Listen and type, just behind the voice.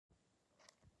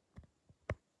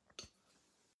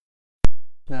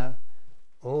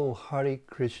Oh, Hare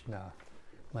Krishna.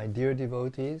 My dear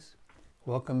devotees,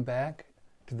 welcome back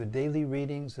to the daily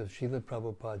readings of Srila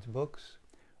Prabhupada's books,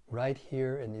 right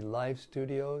here in the live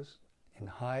studios in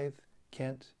Hythe,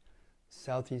 Kent,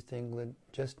 Southeast England,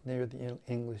 just near the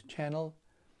English Channel,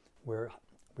 where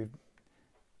we're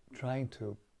trying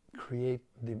to create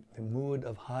the mood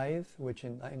of Hythe, which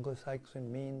in Anglo-Saxon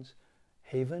means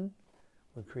haven.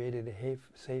 We created a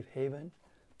safe haven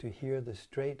to hear the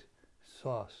straight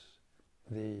sauce,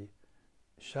 the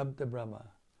Shabda Brahma,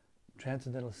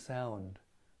 transcendental sound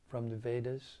from the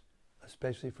Vedas,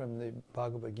 especially from the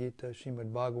Bhagavad Gita,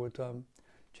 Śrīmad-Bhāgavatam,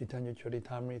 Chaitanya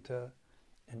Charitamrita,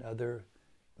 and other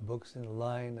books in the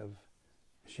line of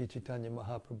Sri Chaitanya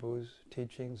Mahaprabhu's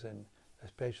teachings, and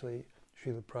especially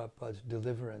Srila Prabhupada's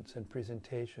deliverance and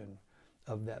presentation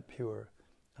of that pure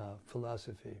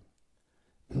philosophy.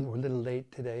 We're a little late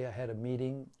today. I had a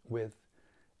meeting with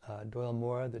Doyle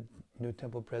Mora, the new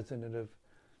temple president of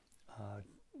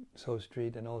So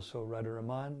Street, and also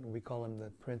Radharaman. We call him the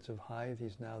Prince of Hythe.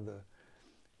 He's now the,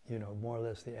 more or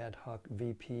less the ad hoc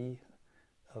VP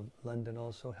of London,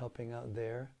 also helping out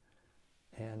there.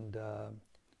 And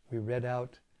we read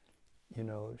out,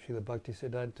 Srila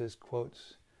Bhaktisiddhanta's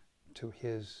quotes to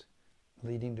his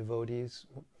leading devotees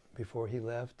before he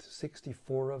left.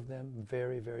 64 of them,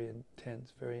 very, very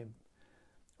intense, very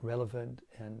relevant,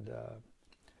 and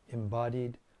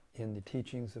embodied in the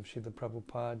teachings of Srila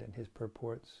Prabhupada and his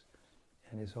purports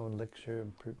and his own lecture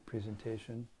and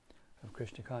presentation of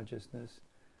Krishna consciousness.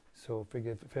 So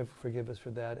forgive us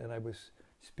for that. And I was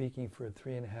speaking for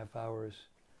 3.5 hours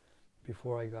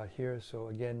before I got here, so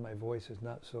again my voice is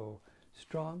not so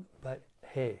strong, but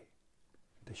hey,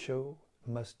 the show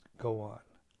must go on.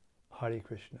 Hare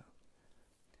Krishna.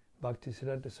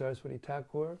 Bhaktisiddhanta Saraswati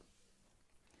Thakur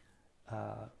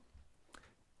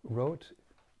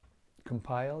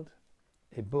compiled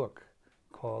a book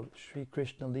called Sri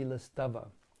Krishna Lila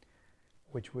Stava,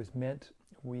 which was meant,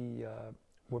 we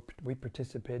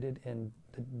participated in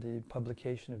the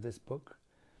publication of this book,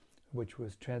 which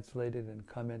was translated and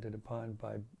commented upon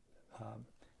by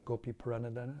Gopi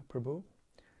Purāṇa Prabhu,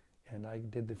 and I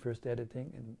did the first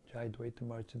editing, and Jai Dvaita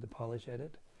Maharaj did the polish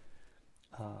edit.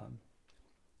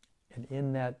 And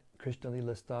in that Krishna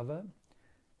Lila Stava,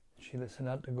 Srila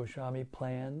Sanatana Goswami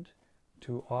planned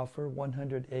to offer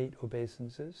 108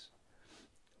 obeisances,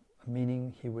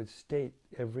 meaning he would state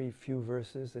every few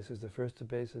verses, this is the first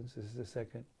obeisance, this is the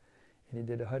second, and he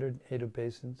did 108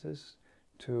 obeisances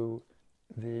to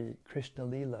the Krishna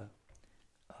Lila,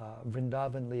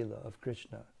 Vrindavan Lila of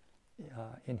Krishna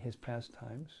in his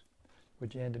pastimes,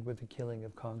 which ended with the killing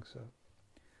of Kamsa.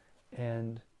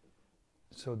 And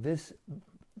so this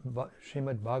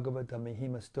Śrīmad-Bhāgavatam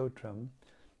Mahima Stotram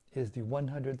is the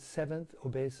 107th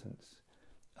obeisance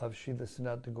of Srila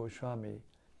Sanatana Goswami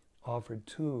offered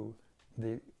to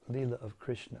the Lila of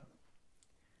Krishna.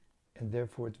 And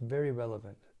therefore it's very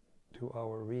relevant to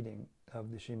our reading of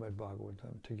the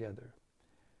Śrīmad-Bhāgavatam together.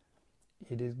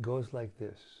 It goes like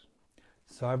this.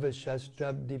 Sarva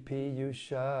Shastrabdi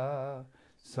Yusha,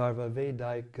 Sarva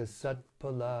Vedaika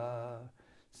Satpala,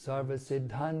 Sarva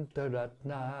Siddhanta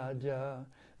Ratnaja,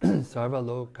 Sarva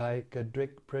Lokaika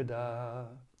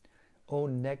Drikprada. O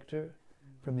nectar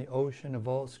from the ocean of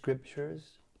all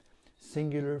scriptures,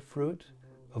 singular fruit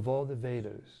of all the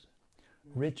Vedas,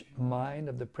 rich mine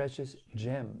of the precious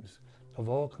gems of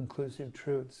all conclusive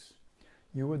truths,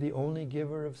 you are the only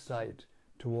giver of sight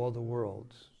to all the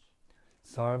worlds.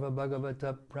 Sarva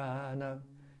Bhagavata Prana,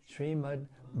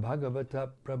 Śrīmad-Bhāgavata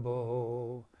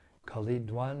Prabho,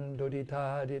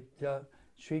 Kalidwandoditaditya,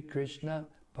 Sri Krishna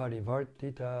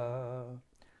Parivartita.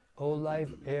 O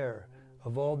life air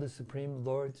of all the Supreme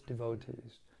Lord's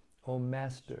devotees, O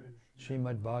Master,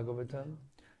 Śrīmad-Bhāgavatam,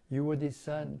 you are the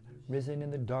sun risen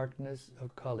in the darkness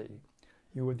of Kali.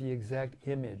 You are the exact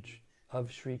image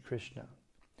of Sri Krishna.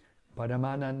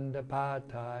 Paramananda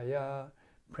Pataya,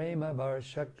 Prema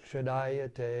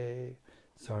Varshakshadayate,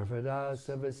 Sarvada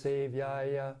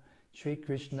Savasevyaya, Sri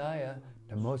Krishnaya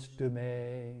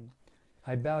Namostume.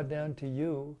 I bow down to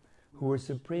you, who are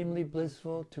supremely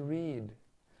blissful to read.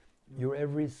 Your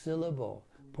every syllable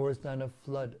pours down a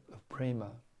flood of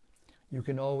prema. You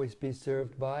can always be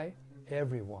served by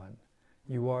everyone.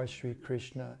 You are Sri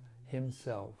Krishna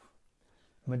himself.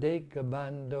 Madeka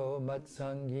Bando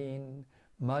Matsangin,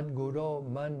 Madguro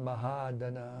Man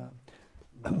Mahadana,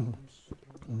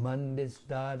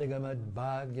 Mandistadagamad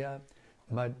Bhagya,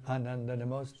 Mad Ananda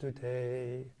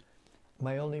Namostute.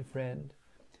 My only friend,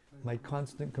 my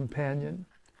constant companion,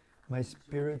 my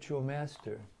spiritual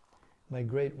master, my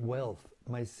great wealth,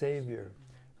 my savior,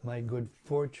 my good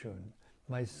fortune,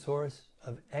 my source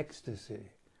of ecstasy,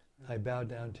 I bow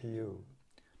down to you.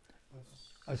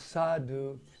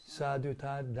 Asadu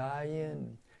saduta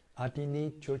dayin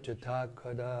atini chochata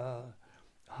kada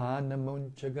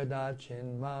hanamun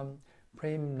chagadachin mam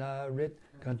premna rit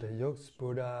kantayok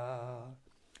spura.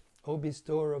 O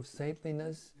bestower of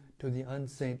saintliness to the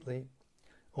unsaintly,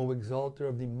 O exalter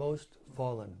of the most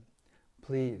fallen,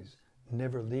 please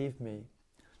never leave me.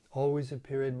 Always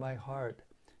appear in my heart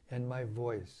and my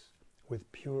voice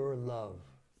with pure love.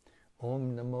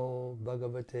 Om Namo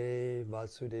Bhagavate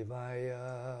Vasudevaya.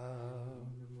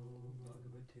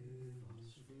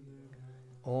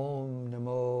 Om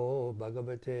Namo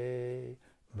Bhagavate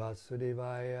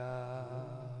Vasudevaya.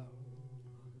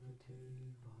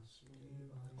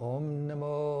 Om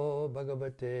Namo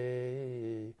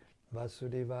Bhagavate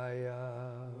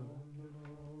Vasudevaya.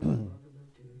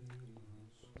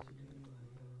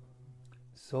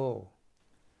 So,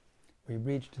 we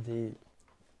reached the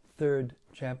third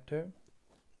chapter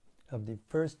of the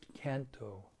first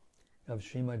canto of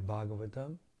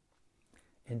Śrīmad-Bhāgavatam,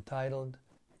 entitled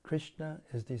Kṛṣṇa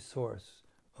is the source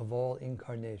of all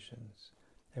incarnations.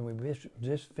 And we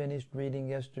just finished reading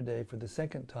yesterday for the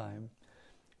second time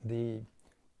the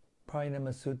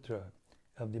Purāṇa Sutra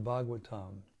of the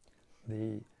Bhagavatam,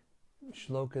 the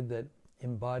shloka that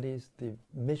embodies the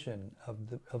mission of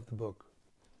the book.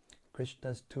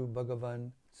 Kṛṣṇas tu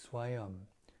Bhagavan Swayam,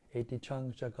 eti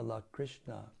chang chakala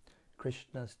Kṛṣṇa,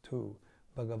 Kṛṣṇas tu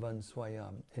Bhagavan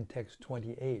Swayam, in text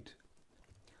 28.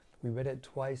 We read it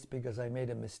twice because I made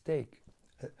a mistake,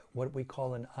 what we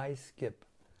call an eye skip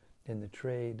in the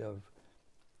trade of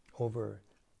over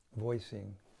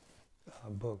voicing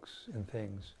books and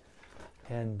things.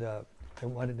 And I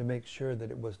wanted to make sure that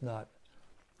it was not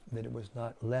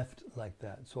left like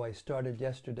that. So I started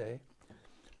yesterday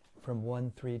from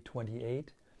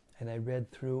 1:3:28, and I read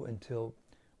through until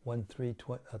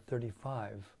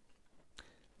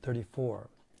 1:3:34.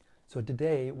 So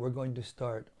today we're going to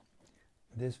start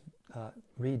this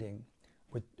reading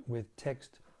with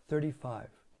text 35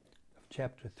 of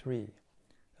chapter 3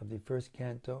 of the first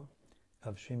canto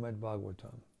of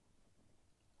Śrīmad-Bhāgavatam.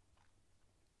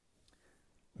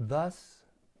 Thus,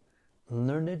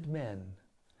 learned men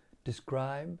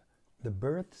describe the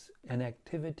births and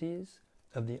activities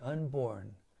of the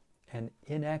unborn and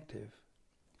inactive,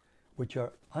 which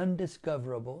are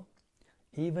undiscoverable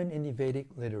even in the Vedic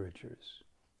literatures.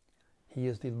 He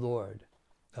is the Lord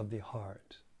of the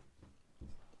heart.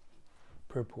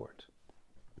 Purport.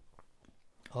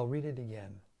 I'll read it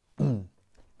again.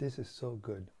 This is so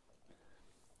good.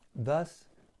 Thus,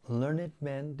 learned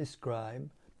men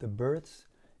describe the births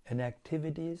and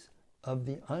activities of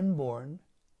the unborn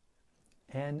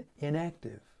and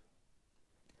inactive,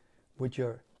 which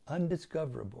are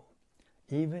undiscoverable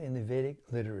even in the Vedic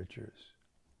literatures.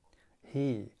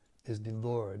 He is the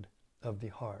Lord of the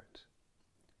heart.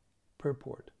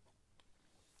 Purport.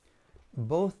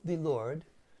 Both the Lord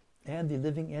and the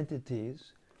living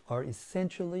entities are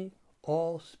essentially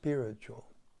all spiritual.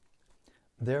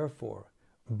 Therefore,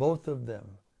 both of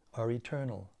them are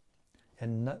eternal,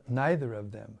 and neither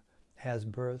of them has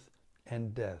birth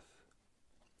and death.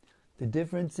 The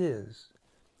difference is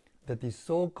that the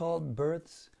so-called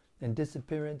births and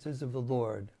disappearances of the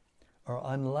Lord are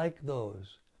unlike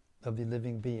those of the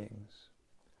living beings.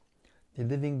 The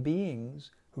living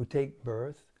beings who take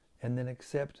birth and then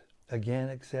accept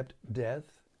death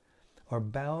are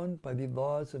bound by the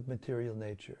laws of material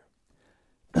nature.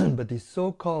 But the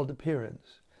so-called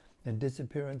appearance and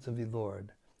disappearance of the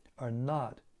Lord are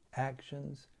not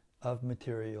actions of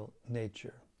material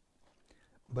nature,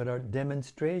 but are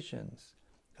demonstrations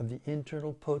of the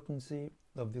internal potency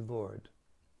of the Lord.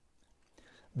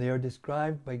 They are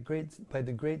described by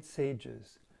the great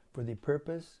sages for the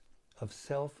purpose of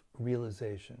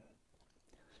self-realization.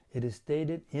 It is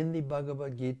stated in the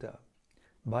Bhagavad Gita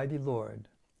by the Lord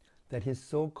that his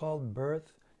so-called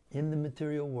birth in the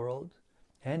material world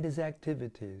and his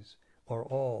activities are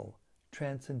all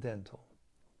transcendental.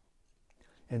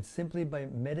 And simply by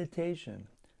meditation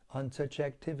on such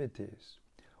activities,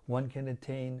 one can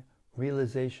attain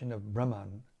realization of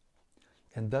Brahman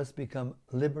and thus become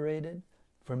liberated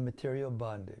from material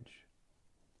bondage.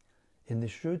 In the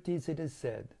Shrutis it is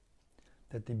said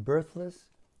that the birthless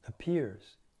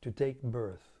appears to take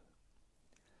birth.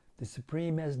 The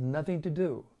Supreme has nothing to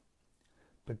do,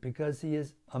 but because he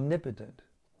is omnipotent,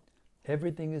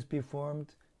 everything is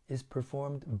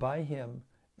performed by him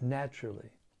naturally,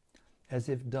 as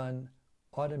if done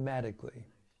automatically.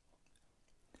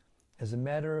 As a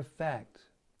matter of fact,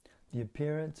 the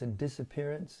appearance and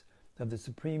disappearance of the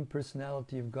Supreme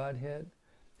Personality of Godhead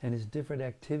and his different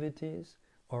activities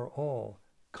are all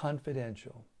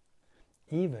confidential,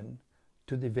 even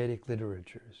to the Vedic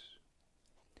literatures.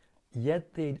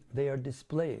 yet they are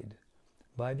displayed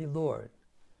by the Lord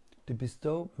to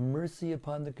bestow mercy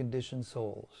upon the conditioned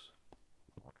souls.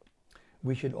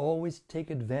 We should always take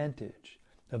advantage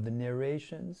of the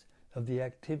narrations of the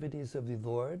activities of the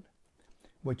Lord,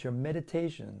 which are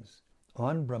meditations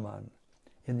on Brahman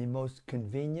in the most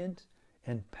convenient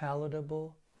and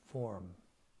palatable form.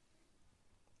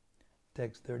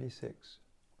 Text 36.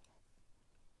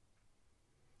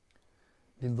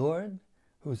 The Lord,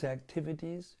 whose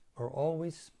activities are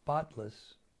always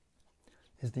spotless,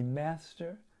 is the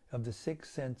master of the 6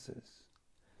 senses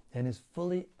and is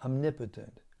fully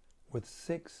omnipotent with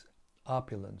 6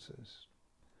 opulences.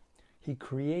 He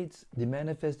creates the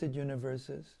manifested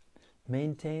universes,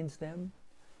 maintains them,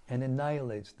 and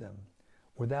annihilates them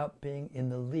without being in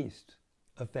the least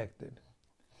affected.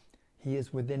 He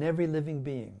is within every living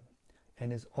being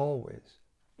and is always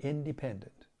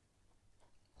independent.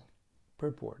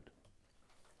 Purport.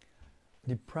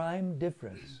 The prime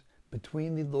difference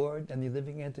between the Lord and the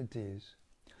living entities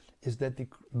is that the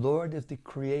Lord is the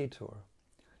creator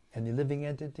and the living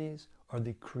entities are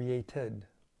the created.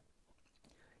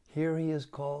 Here he is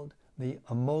called the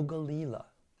Amoga Lila,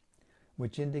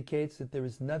 which indicates that there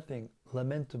is nothing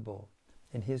lamentable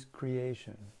in his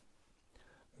creation.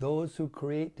 Those who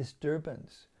create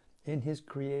disturbance in his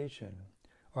creation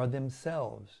are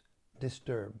themselves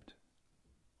disturbed.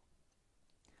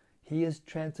 He is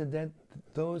transcendent.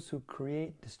 Those who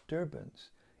create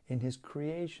disturbance in his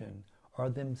creation are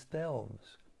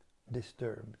themselves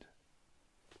disturbed.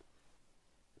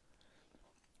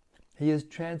 He is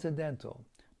transcendental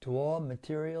to all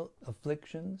material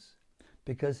afflictions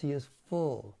because he is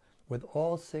full with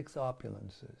all 6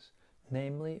 opulences,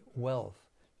 namely wealth,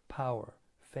 power,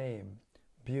 fame,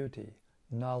 beauty,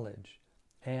 knowledge,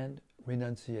 and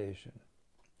renunciation.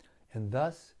 And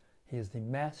thus he is the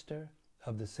master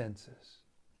of the senses.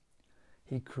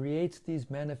 He creates these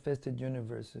manifested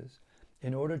universes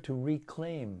in order to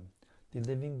reclaim the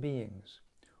living beings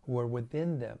who are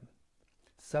within them,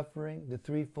 suffering the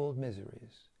 3-fold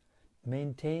miseries,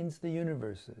 maintains the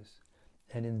universes,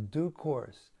 and in due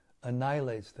course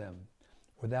annihilates them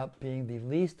without being the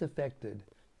least affected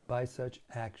by such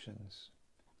actions.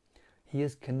 He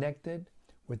is connected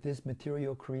with this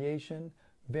material creation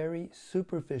very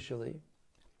superficially,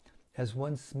 as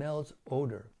one smells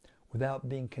odor without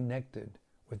being connected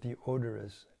with the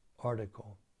odorous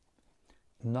article.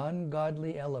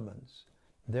 Non-godly elements,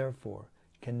 therefore,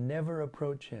 can never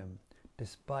approach him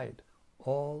despite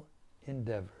all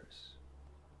endeavors.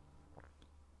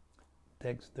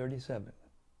 Text 37.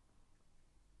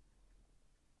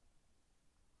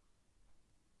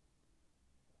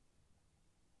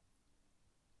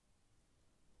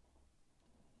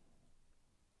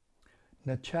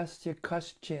 Nachasya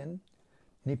kaschin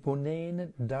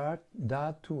nipunena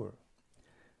datur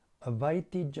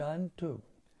avaiti jantu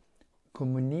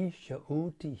kumunisha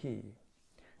utihi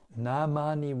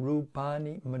namani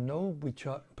rupani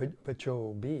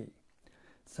manovichachobi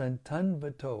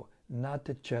santanvato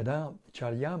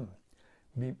natacharyam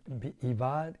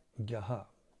ivad gyaha.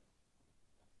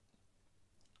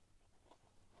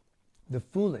 The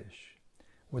foolish,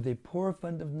 with a poor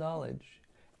fund of knowledge,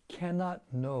 cannot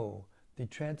know the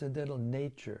transcendental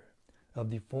nature of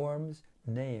the forms,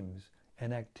 names,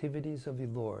 and activities of the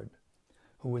Lord,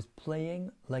 who is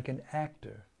playing like an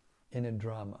actor in a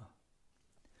drama.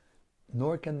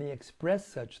 Nor can they express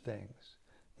such things,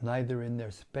 neither in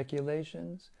their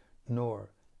speculations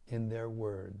nor in their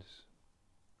words.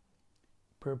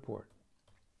 Purport.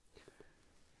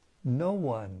 No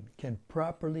one can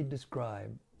properly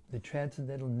describe the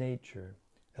transcendental nature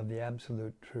of the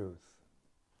Absolute Truth.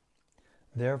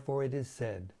 Therefore it is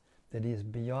said that he is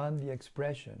beyond the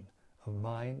expression of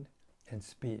mind and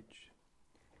speech.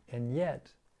 And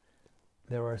yet,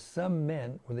 there are some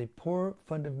men with a poor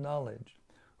fund of knowledge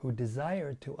who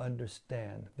desire to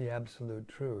understand the Absolute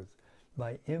Truth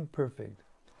by imperfect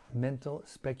mental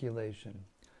speculation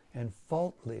and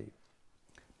faulty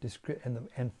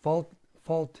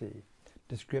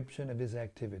description of his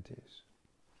activities.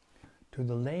 To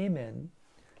the layman,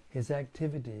 his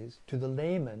activities,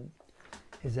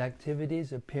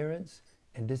 appearance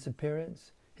and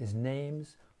disappearance, his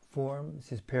names, forms,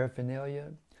 his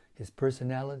paraphernalia, his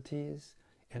personalities,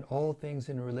 and all things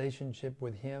in relationship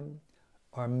with him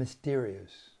are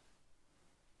mysterious.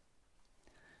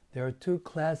 There are 2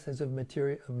 classes of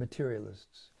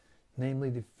materialists, namely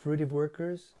the fruitive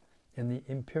workers and the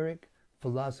empiric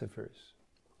philosophers.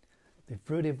 The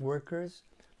fruitive workers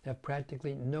have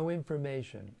practically no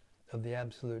information of the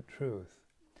Absolute Truth,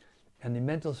 and the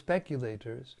mental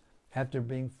speculators, after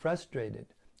being frustrated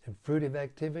in fruitive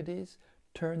activities,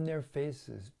 turn their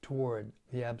faces toward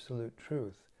the absolute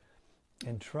truth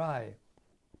and try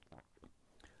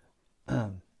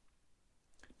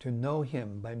to know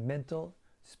him by mental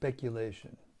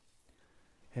speculation.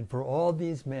 And for all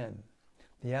these men,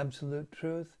 the absolute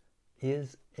truth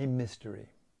is a mystery,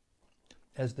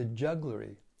 as the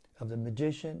jugglery of the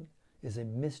magician is a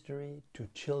mystery to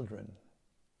children.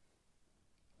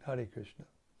 Hare Krishna.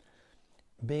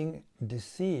 Being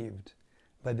deceived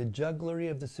by the jugglery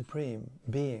of the Supreme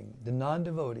Being, the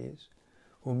non-devotees,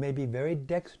 who may be very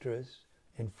dexterous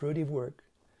in fruitive work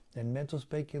and mental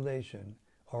speculation,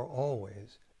 are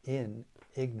always in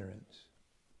ignorance.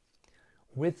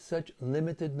 With such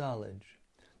limited knowledge,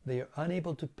 they are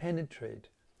unable to penetrate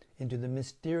into the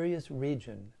mysterious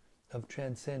region of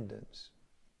transcendence.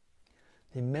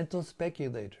 The mental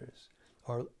speculators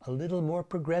are a little more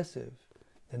progressive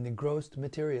than the gross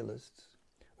materialists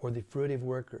or the fruitive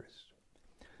workers.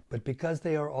 But because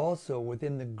they are also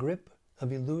within the grip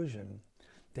of illusion,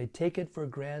 they take it for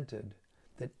granted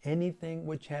that anything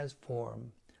which has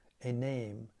form, a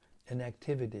name, and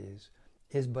activities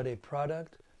is but a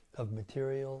product of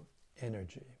material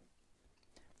energy.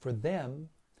 For them,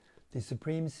 the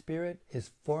Supreme Spirit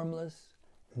is formless,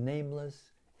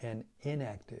 nameless, and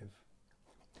inactive.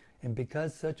 And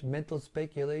because such mental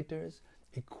speculators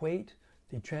equate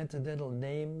the transcendental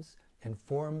names and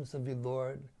forms of the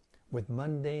Lord with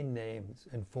mundane names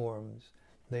and forms,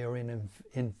 they are in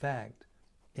fact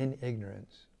in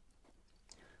ignorance.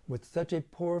 With such a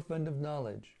poor fund of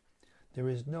knowledge, there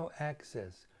is no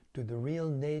access to the real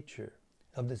nature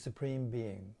of the Supreme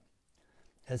Being.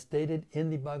 As stated in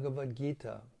the Bhagavad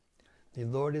Gita, the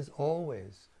Lord is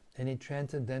always in a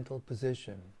transcendental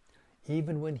position,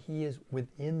 even when he is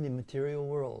within the material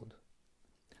world.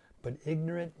 But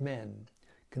ignorant men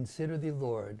consider the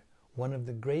Lord one of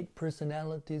the great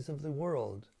personalities of the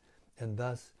world, and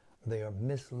thus they are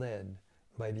misled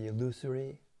by the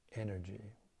illusory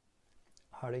energy.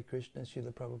 Hare Krishna,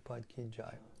 Srila Prabhupada Ki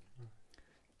Jai.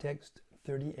 Text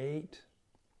 38.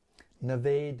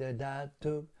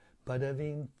 Navedadatu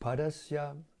padavim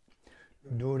padasya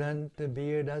duranta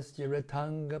birdasya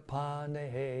ratanga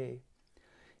panehe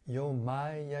yo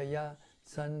mayaya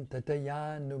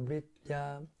santatayanu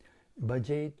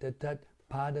bhajeta tat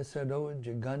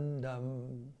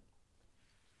padasarojagandam.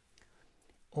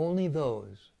 Only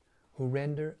those who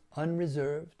render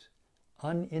unreserved,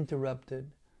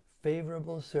 uninterrupted,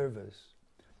 favorable service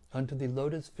unto the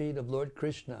lotus feet of Lord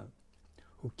Kṛṣṇa,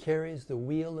 who carries the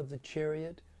wheel of the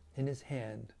chariot in his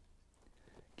hand,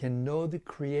 can know the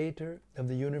Creator of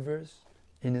the universe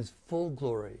in his full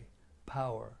glory,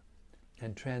 power,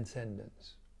 and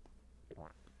transcendence.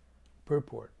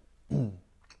 Purport.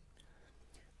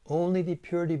 Only the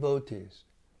pure devotees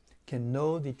can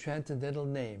know the transcendental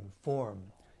name,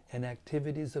 form, and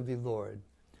activities of the Lord,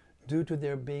 due to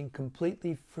their being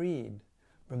completely freed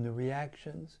from the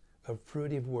reactions of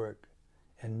fruitive work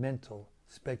and mental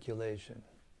speculation.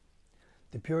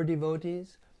 The pure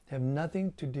devotees have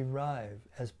nothing to derive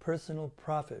as personal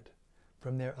profit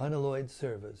from their unalloyed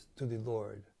service to the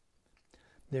Lord.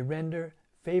 They render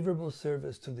favorable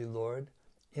service to the Lord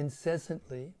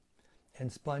incessantly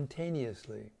and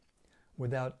spontaneously,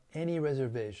 without any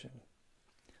reservation.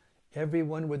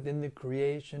 Everyone within the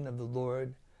creation of the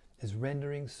Lord is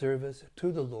rendering service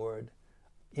to the Lord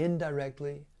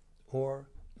indirectly or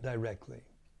directly.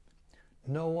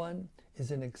 No one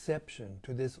is an exception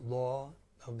to this law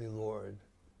of the Lord.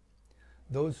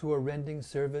 Those who are rendering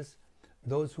service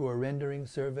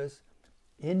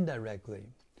indirectly,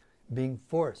 being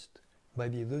forced by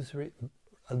the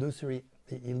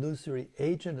illusory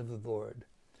agent of the Lord,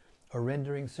 are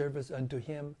rendering service unto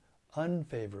him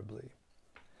unfavorably.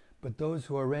 But those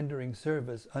who are rendering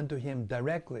service unto him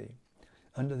directly,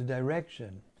 under the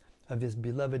direction of his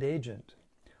beloved agent,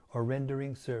 are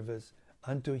rendering service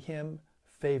unto him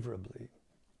favorably.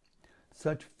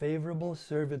 Such favorable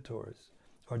servitors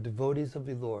are devotees of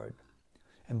the Lord,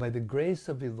 and by the grace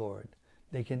of the Lord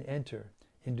they can enter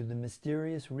into the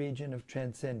mysterious region of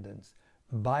transcendence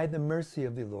by the mercy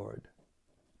of the Lord.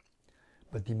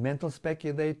 But the mental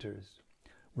speculators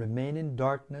remain in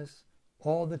darkness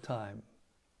all the time.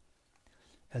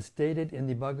 As stated in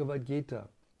the Bhagavad Gita,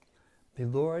 the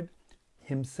Lord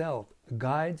himself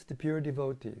guides the pure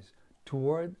devotees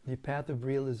toward the path of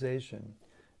realization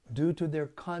due to their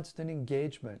constant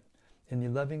engagement in the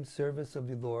loving service of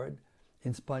the Lord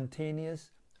in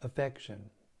spontaneous affection.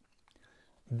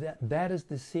 That is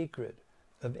the secret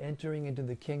of entering into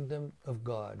the kingdom of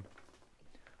God.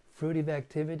 Fruitive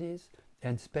activities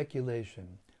and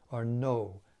speculation are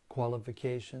no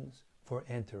qualifications for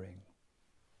entering.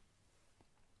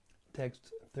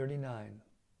 Text 39.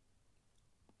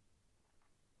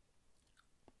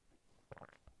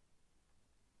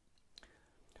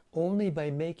 Only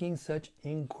by making such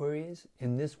inquiries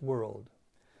in this world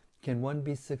can one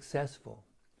be successful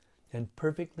and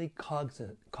perfectly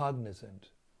cognizant.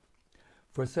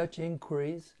 For such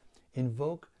inquiries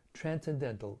invoke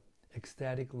transcendental,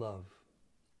 ecstatic love.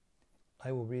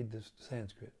 I will read this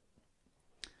Sanskrit.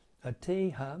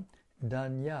 Ateha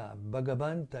danya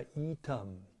bhagavanta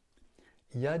itam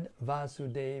yad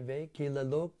vasudeve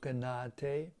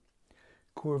kilalokanate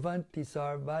kurvanti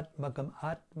sarvatmakam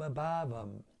atma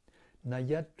bhavam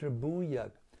nayatra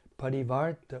bhuyak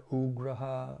parivarta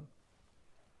ugraha.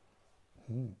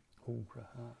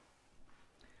 Ugraha.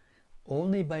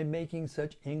 Only by making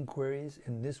such inquiries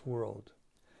in this world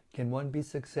can one be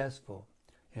successful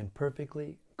and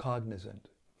perfectly cognizant.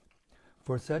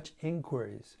 For such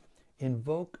inquiries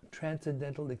invoke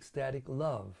transcendental ecstatic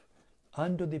love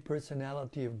unto the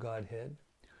personality of Godhead,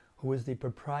 who is the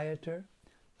proprietor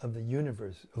of the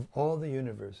universe, of all the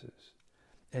universes,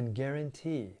 and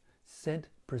guarantee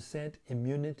cent%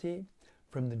 immunity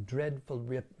from the dreadful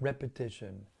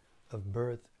repetition of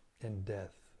birth and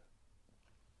death.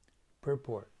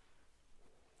 Purport.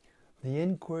 The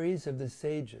inquiries of the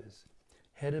sages,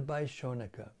 headed by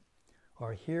Shonaka,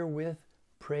 are herewith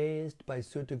praised by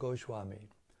Sutta Goswami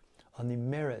on the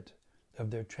merit of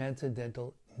their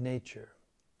transcendental nature.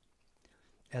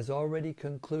 As already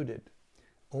concluded,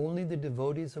 only the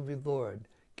devotees of the Lord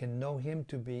can know Him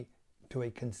to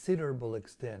a considerable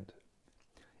extent,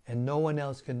 and no one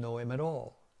else can know Him at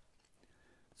all.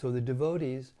 So the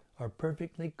devotees are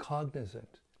perfectly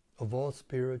cognizant of all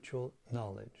spiritual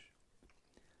knowledge.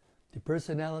 The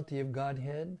personality of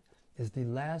Godhead is the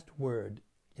last word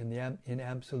in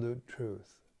absolute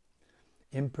truth.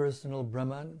 Impersonal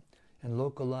Brahman and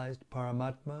localized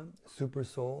Paramatma,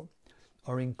 Supersoul,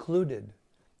 are included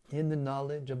in the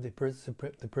knowledge of the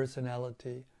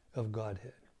personality of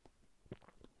Godhead.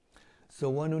 So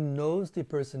one who knows the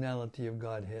personality of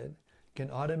Godhead can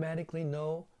automatically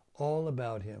know all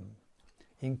about Him,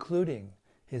 including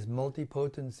His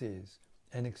multipotencies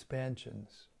and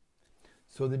expansions.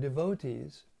 So the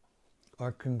devotees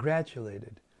are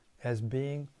congratulated as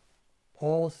being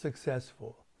all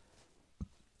successful.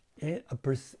 A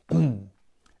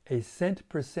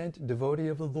cent% devotee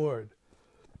of the Lord,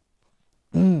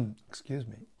 excuse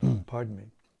me, pardon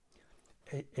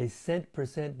me, a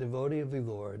cent% devotee of the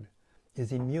Lord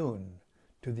is immune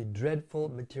to the dreadful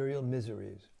material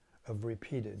miseries of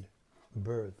repeated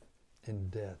birth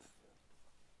and death.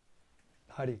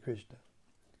 Hare Krishna.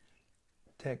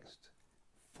 Text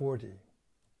 40.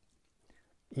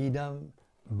 Idam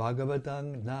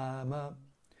Bhagavatam nama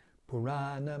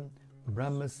Purāṇam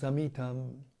Brahma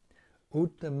Samitam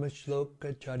Uttama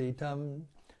Shloka Charitam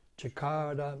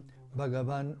Chakara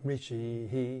Bhagavan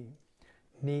Rishihi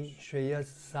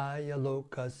Nishrayasaya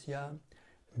Lokasya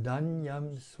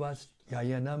Danyam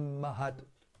Swastyayanam Mahat.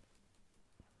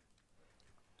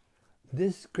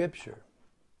 This scripture,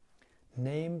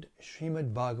 named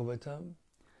Śrīmad-Bhāgavatam,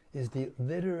 is the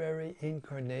literary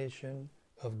incarnation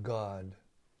of God,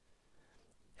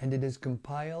 and it is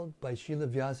compiled by Srila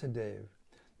Vyasadeva,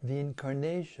 the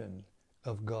incarnation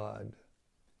of God.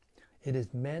 It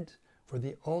is meant for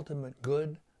the ultimate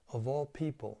good of all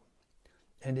people,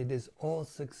 and it is all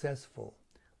successful,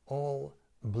 all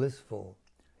blissful,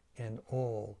 and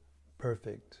all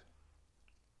perfect.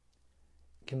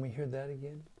 Can we hear that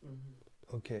again?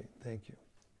 Mm-hmm. Okay, thank you.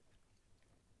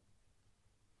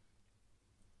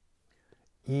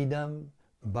 Idam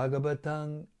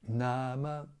Bhagavatam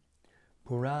nama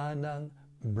Purāṇam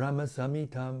Brahma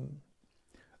Samitam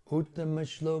Uttama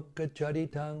Shloka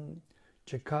Charitam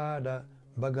Chakara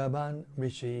Bhagavan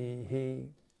Rishihi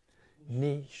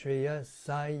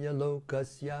Nishrayasaya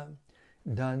Lokasya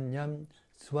Danyam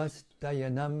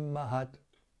Swastayanam Mahat.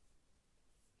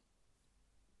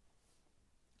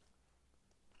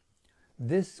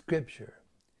 This scripture,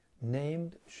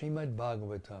 named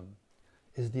Śrīmad-Bhāgavatam,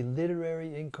 is the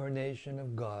literary incarnation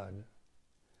of God,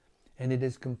 and it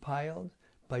is compiled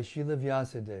by Srila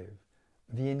Vyasadeva,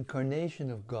 the incarnation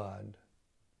of God.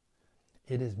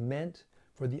 It is meant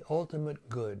for the ultimate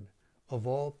good of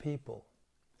all people,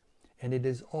 and it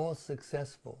is all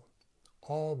successful,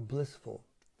 all blissful,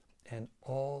 and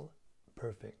all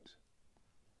perfect.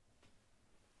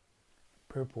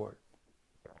 Purport.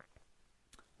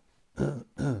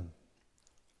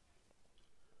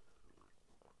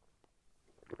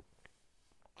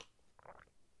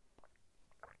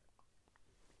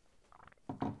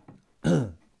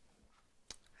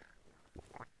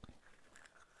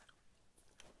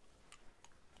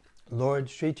 Lord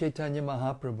Sri Chaitanya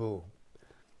Mahaprabhu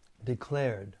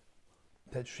declared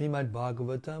that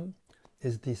Śrīmad-Bhāgavatam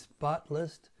is the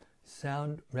spotless,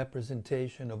 sound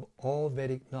representation of all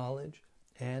Vedic knowledge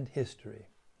and history.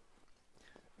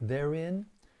 Therein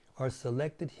are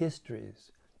selected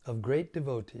histories of great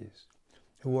devotees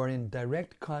who are in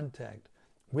direct contact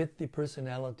with the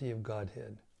personality of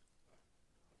Godhead.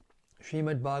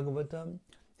 Śrīmad-Bhāgavatam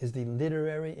is the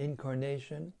literary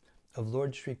incarnation of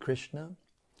Lord Sri Kṛṣṇa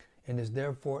and is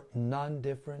therefore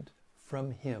non-different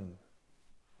from him.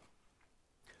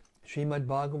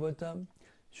 Śrīmad-Bhāgavatam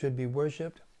should be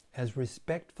worshipped as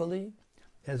respectfully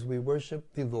as we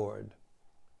worship the Lord.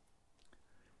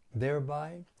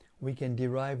 Thereby, we can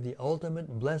derive the ultimate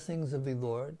blessings of the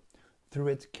Lord through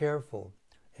its careful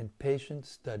and patient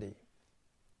study.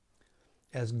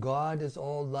 As God is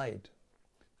all light,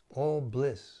 all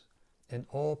bliss, and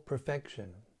all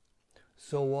perfection,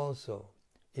 so also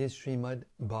is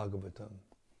Śrīmad-Bhāgavatam.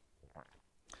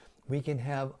 We can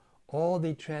have all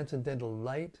the transcendental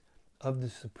light of the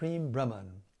Supreme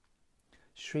Brahman,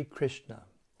 Sri Kṛṣṇa,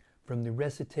 from the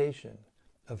recitation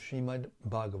of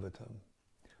Śrīmad-Bhāgavatam,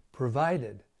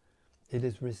 provided it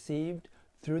is received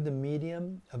through the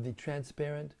medium of the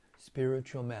transparent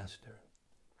spiritual master.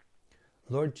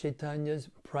 Lord Chaitanya's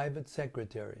private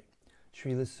secretary,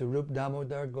 Srila Sarup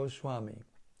Damodar Goswami,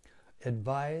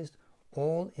 advised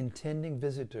all intending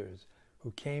visitors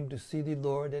who came to see the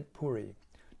Lord at Puri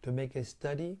to make a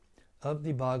study of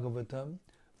the Bhagavatam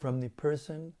from the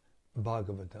person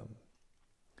Bhagavatam.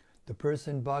 The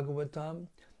person Bhagavatam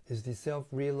is the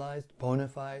self-realized bona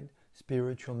fide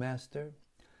spiritual master,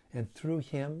 and through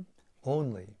him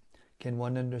only can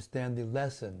one understand the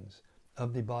lessons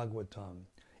of the Bhagavatam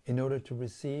in order to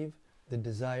receive the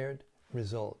desired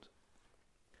result.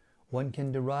 One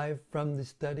can derive from the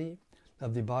study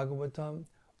of the Bhagavatam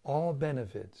all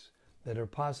benefits that are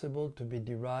possible to be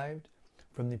derived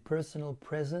from the personal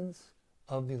presence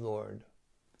of the Lord.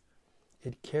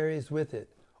 It carries with it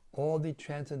all the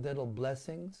transcendental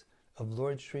blessings of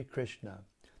Lord Sri Kṛṣṇa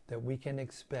that we can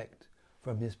expect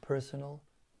from his personal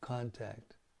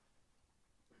contact.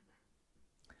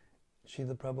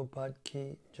 Srila Prabhupada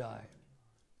ki jai.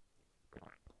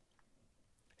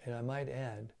 And I might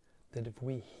add that if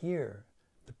we hear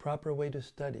the proper way to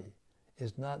study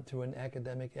is not through an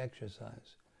academic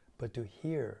exercise, but to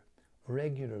hear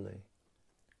regularly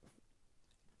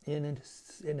in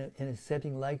a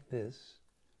setting like this,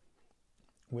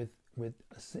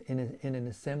 in an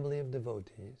assembly of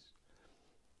devotees,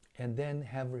 and then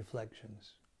have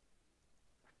reflections.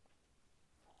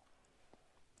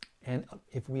 And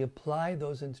if we apply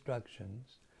those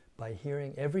instructions by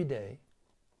hearing every day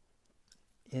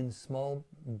in small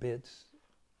bits,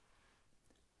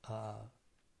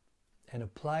 and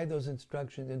apply those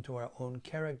instructions into our own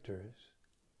characters,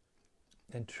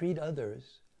 and treat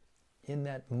others in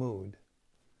that mood,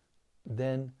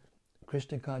 then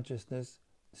Krishna consciousness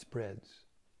spreads.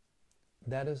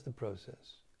 That is the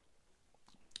process.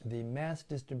 The mass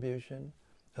distribution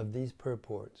of these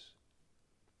purports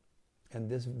and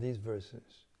these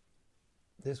verses.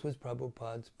 This was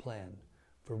Prabhupada's plan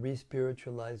for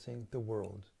re-spiritualizing the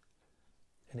world.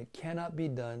 And it cannot be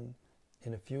done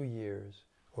in a few years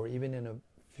or even in a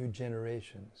few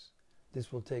generations.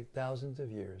 This will take thousands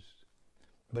of years.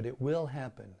 But it will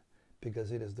happen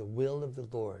because it is the will of the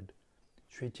Lord,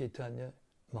 Sri Chaitanya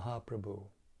Mahaprabhu.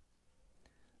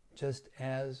 Just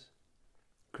as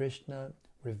Krishna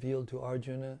revealed to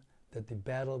Arjuna that the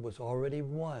battle was already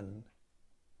won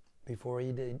before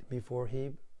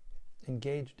he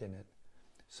engaged in it,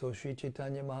 so Sri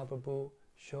Chaitanya Mahaprabhu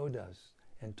showed us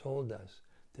and told us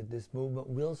that this movement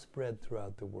will spread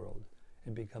throughout the world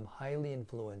and become highly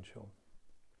influential.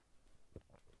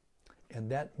 And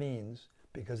that means,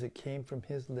 because it came from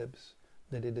his lips,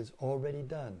 that it is already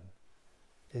done.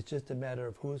 It's just a matter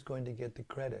of who's going to get the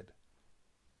credit,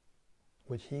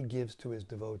 which he gives to his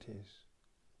devotees.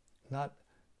 Not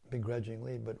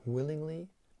begrudgingly, but willingly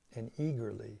and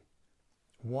eagerly,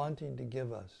 wanting to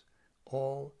give us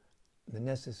all the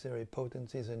necessary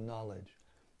potencies and knowledge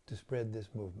to spread this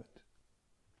movement.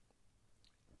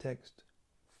 Text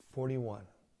 41.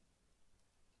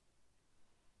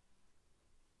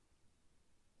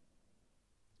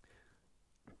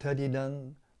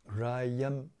 Tadidam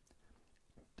grayaham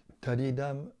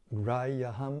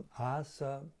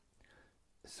asa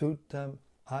sutam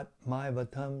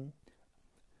atmaivatam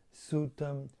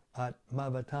sutam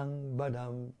atmavatam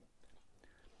badam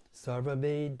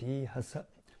sarvavedi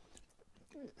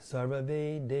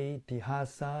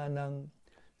hasanam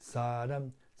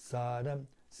sadam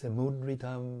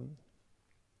samudritam.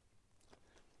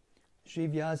 Sri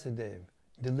Vyasadeva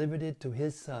delivered it to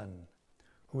his son,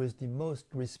 who is the most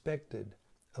respected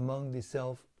among the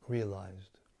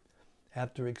self-realized.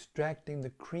 After extracting the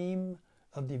cream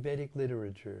of the Vedic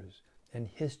literatures and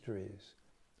histories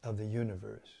of the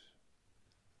universe.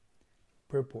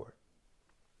 Purport.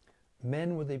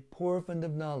 Men with a poor fund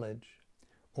of knowledge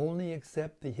only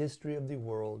accept the history of the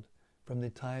world from the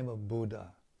time of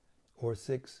Buddha, or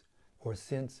since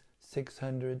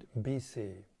 600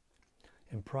 BC.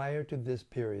 And prior to this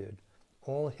period,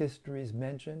 all histories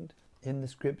mentioned in the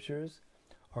scriptures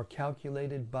are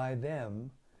calculated by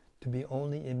them to be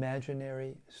only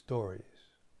imaginary stories.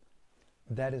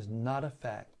 That is not a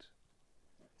fact.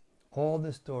 All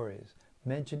the stories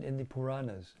mentioned in the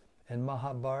Purāṇas and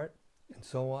Mahabharata and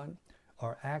so on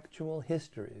are actual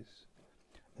histories,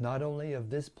 not only of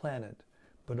this planet,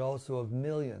 but also of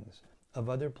millions of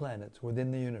other planets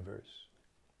within the universe.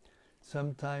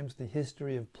 Sometimes the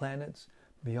history of planets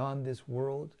beyond this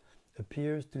world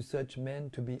appears to such men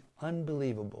to be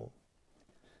unbelievable,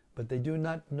 but they do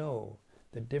not know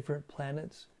that different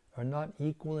planets are not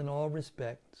equal in all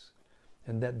respects,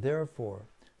 and that therefore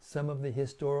some of the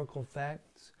historical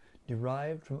facts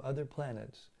derived from other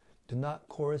planets do not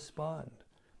correspond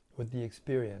with the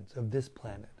experience of this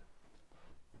planet.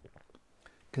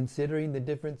 Considering the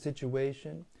different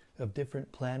situation of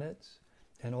different planets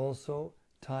and also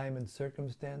time and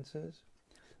circumstances,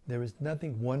 there is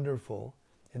nothing wonderful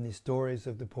in the stories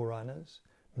of the Puranas,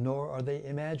 nor are they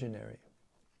imaginary.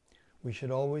 We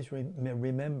should always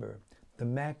remember the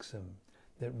maxim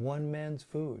that one man's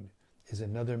food is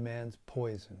another man's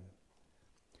poison.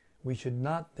 We should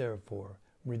not, therefore,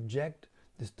 reject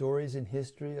the stories in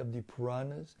history of the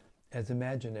Puranas as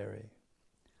imaginary.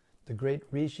 The great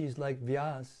rishis like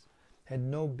Vyas had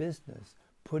no business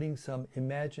putting some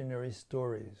imaginary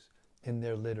stories in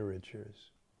their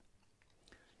literatures.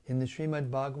 In the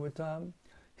Śrīmad-Bhāgavatam,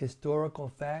 historical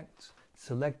facts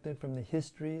selected from the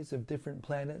histories of different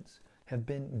planets have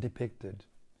been depicted.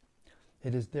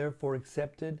 It is therefore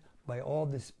accepted by all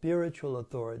the spiritual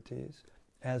authorities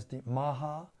as the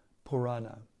Maha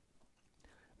Purāṇa.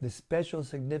 The special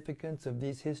significance of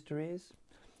these histories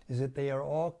is that they are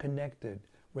all connected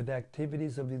with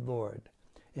activities of the Lord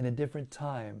in a different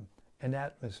time and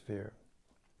atmosphere.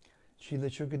 Srila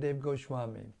Shukadeva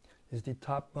Goswami is the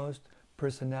topmost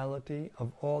personality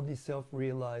of all the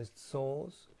self-realized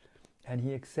souls, and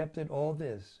he accepted all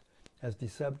this as the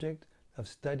subject of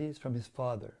studies from his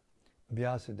father,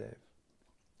 Vyasadeva.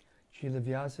 Srila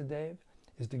Vyasadeva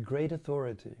is the great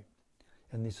authority,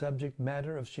 and the subject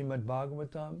matter of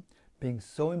Śrīmad-Bhāgavatam being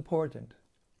so important,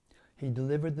 he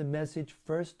delivered the message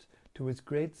first to his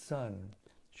great son,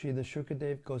 Srila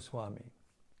Shukadeva Goswami.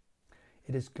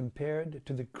 It is compared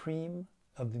to the cream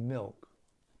of the milk.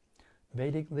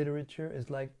 Vedic literature is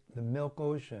like the milk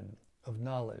ocean of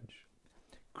knowledge.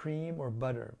 Cream or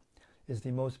butter is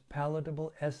the most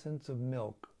palatable essence of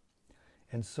milk,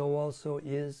 and so also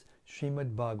is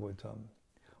Śrīmad-Bhāgavatam,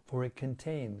 for it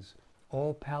contains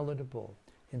all palatable,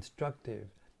 instructive,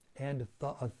 and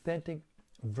authentic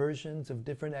versions of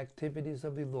different activities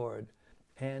of the Lord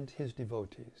and his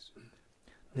devotees.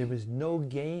 There is no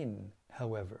gain,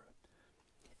 however,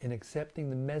 in accepting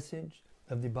the message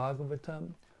of the Bhagavatam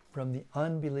from the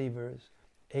unbelievers,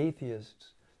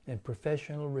 atheists, and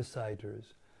professional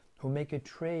reciters who make a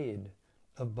trade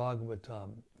of Bhagavatam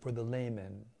for the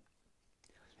layman.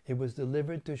 It was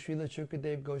delivered to Srila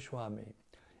Shukadeva Goswami,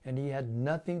 and he had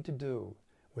nothing to do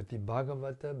with the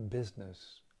Bhagavata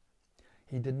business.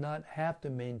 He did not have to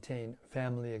maintain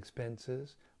family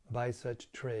expenses by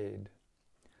such trade.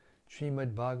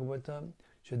 Śrīmad-Bhāgavatam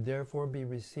should therefore be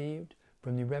received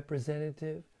from the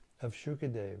representative of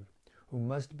Shukadeva, who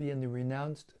must be in the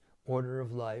renounced order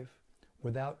of life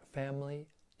without family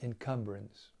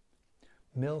encumbrance.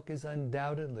 Milk is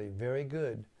undoubtedly very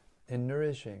good and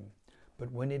nourishing,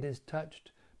 but when it is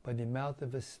touched by the mouth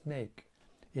of a snake,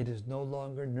 it is no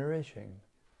longer nourishing.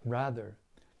 Rather,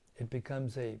 it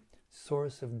becomes a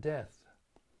source of death.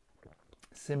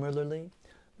 Similarly,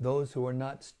 those who are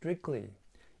not strictly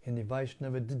in the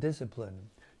Vaishnava discipline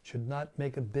should not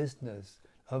make a business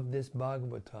of this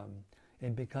Bhagavatam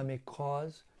and become a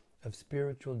cause of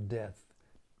spiritual death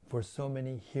for so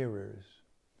many hearers.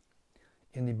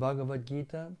 In the Bhagavad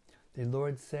Gita, the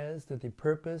Lord says that the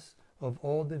purpose of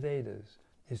all the Vedas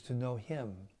is to know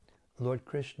Him, Lord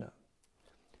Kṛṣṇa.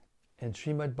 And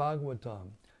Śrīmad-Bhāgavatam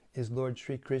is Lord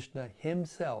Sri Kṛṣṇa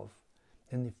Himself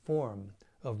in the form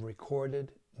of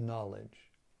recorded knowledge.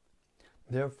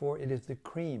 Therefore, it is the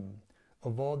cream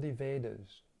of all the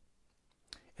Vedas,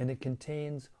 and it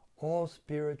contains all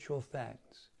spiritual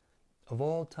facts of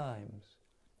all times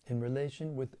in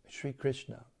relation with Sri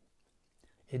Kṛṣṇa.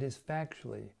 It is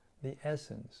factually the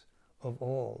essence of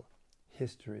all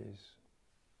histories.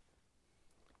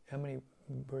 How many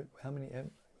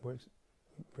words?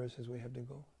 verses we have to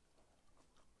go?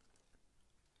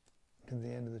 To the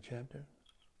end of the chapter?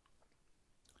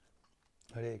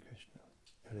 Hare Krishna,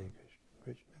 Hare Krishna,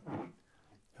 Krishna Krishna,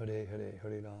 Hare Hare,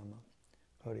 Hare Rama,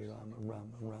 Hare Rama,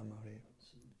 Rama Rama, Hare.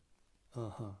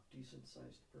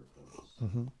 Decent-sized purpose.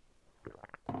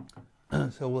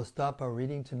 So we'll stop our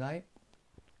reading tonight.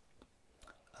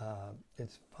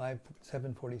 It's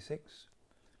 7:46.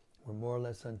 We're more or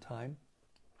less on time,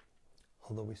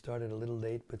 although we started a little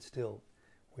late, but still,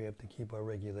 we have to keep our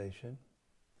regulation.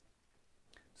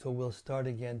 So we'll start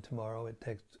again tomorrow at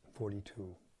text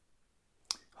 42.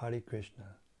 Hare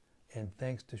Krishna. And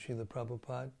thanks to Srila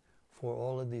Prabhupada for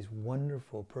all of these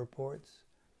wonderful purports,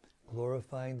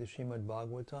 glorifying the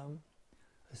Śrīmad-Bhāgavatam,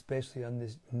 especially on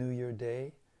this New Year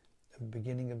Day, the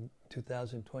beginning of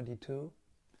 2022.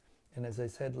 And as I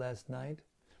said last night,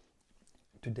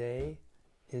 today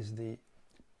is the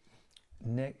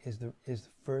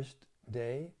first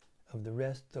day of the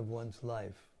rest of one's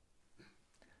life.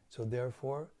 So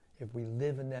therefore, if we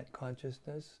live in that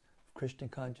consciousness, Krishna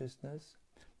consciousness,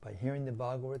 by hearing the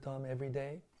Bhagavatam every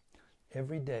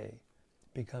day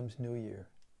becomes New Year.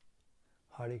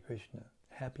 Hare Krishna,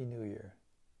 Happy New Year.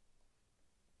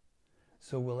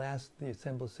 So we'll ask the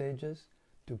assembled sages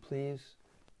to please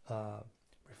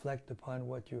reflect upon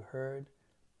what you heard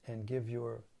and give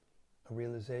your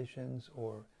realizations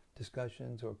or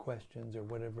discussions or questions or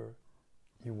whatever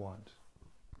you want.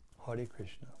 Hare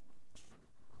Krishna.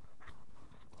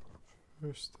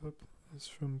 First up is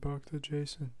from Bhakta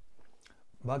Jason.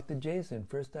 Bhakta Jason,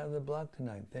 first out of the block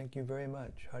tonight. Thank you very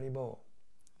much. Haribol.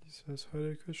 He says,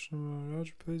 Hare Krishna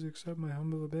Maharaj, please accept my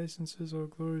humble obeisances. All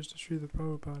glories to Srila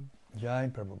Prabhupada. Jai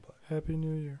Prabhupada. Happy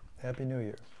New Year. Happy New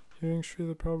Year. Hearing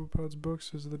Srila Prabhupada's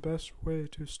books is the best way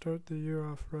to start the year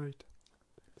off right.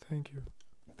 Thank you.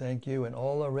 Thank you. And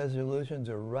all our resolutions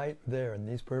are right there in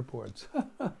these purports.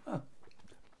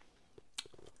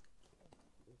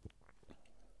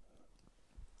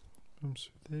 From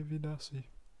Sudevi Dasi.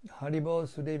 Haribol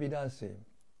Sudevi Dasi.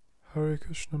 Hare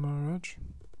Krishna Maharaj.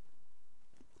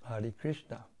 Hare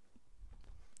Krishna.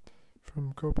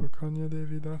 From Gopakanya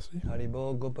Devi Dasi.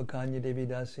 Haribol Gopakanya Devi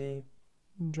Dasi.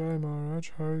 Jai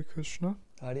Maharaj. Hare Krishna.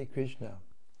 Hare Krishna.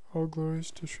 All glories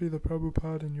to Srila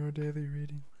Prabhupada in your daily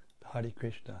reading. Hare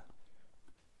Krishna.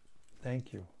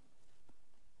 Thank you.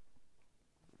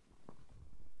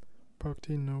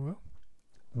 Bhakti Noel.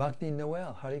 Bhakti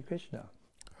Noel. Hare Krishna.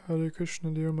 Hare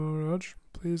Krishna, dear Maharaj.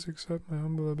 Please accept my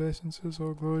humble obeisances.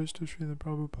 All glories to Srila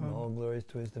Prabhupada. All glories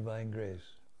to His divine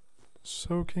grace.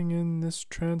 Soaking in this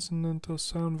transcendental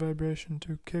sound vibration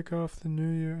to kick off the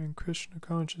new year in Krishna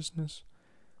consciousness,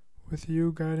 with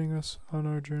you guiding us on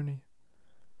our journey.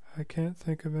 I can't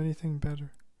think of anything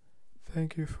better.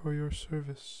 Thank you for your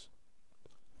service.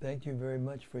 Thank you very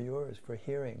much for yours, for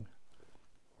hearing.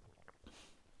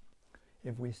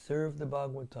 If we serve the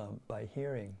Bhagavatam by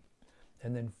hearing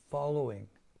and then following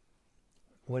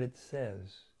what it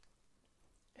says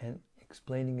and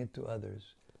explaining it to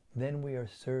others, then we are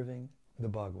serving the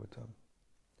Bhagavatam.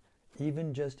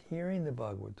 Even just hearing the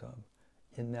Bhagavatam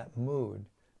in that mood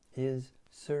is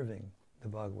serving the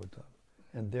Bhagavatam.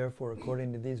 And therefore,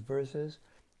 according to these verses,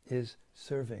 is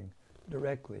serving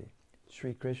directly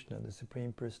Sri Krishna, the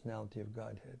Supreme Personality of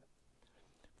Godhead.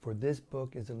 For this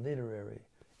book is a literary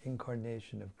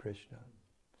incarnation of Krishna.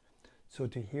 So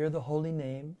to hear the holy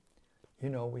name, you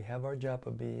know, we have our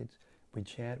japa beads, we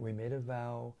chant, we made a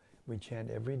vow, we chant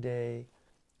every day,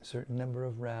 a certain number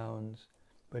of rounds,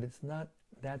 but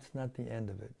that's not the end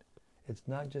of it. It's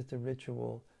not just a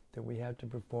ritual that we have to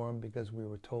perform because we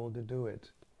were told to do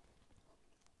it.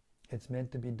 It's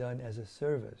meant to be done as a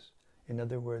service. In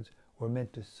other words, we're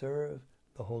meant to serve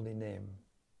the holy name.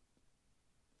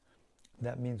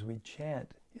 That means we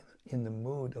chant in the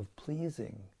mood of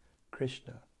pleasing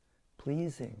Krishna,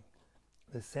 pleasing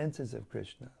the senses of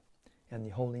Krishna and the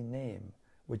holy name,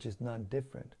 which is not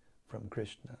different from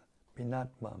Krishna.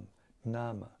 Vinatmam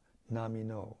nama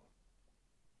namino.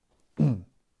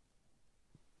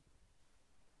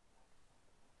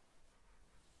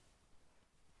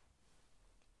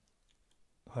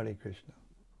 Hare Krishna.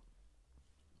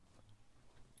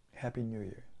 Happy New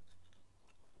Year.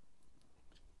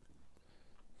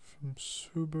 From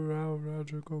Subarao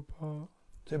Rajagopal.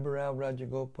 Subarao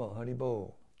Rajagopal,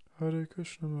 Haribol. Hare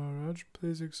Krishna Maharaj,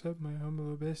 please accept my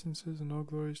humble obeisances and all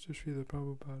glories to Srila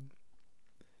Prabhupada.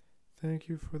 Thank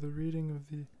you for the reading of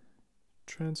the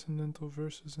transcendental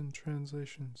verses and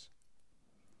translations.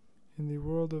 In the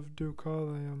world of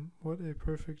Dukalayam, what a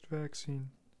perfect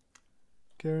vaccine.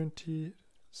 Guaranteed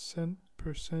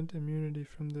 100% immunity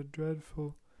from the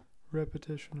dreadful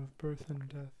repetition of birth and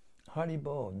death.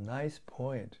 Haribol, nice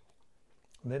point.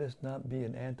 Let us not be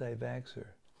an anti-vaxxer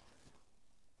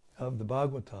of the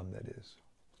Bhagavatam, that is.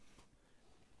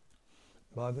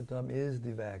 Bhagavatam is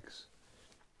the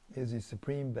is the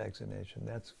supreme vaccination.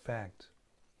 That's fact.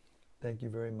 Thank you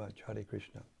very much. Hare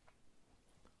Krishna.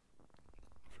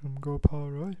 From Gopal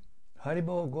Roy.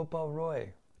 Haribol Gopal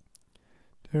Roy.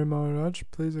 Dear Maharaj,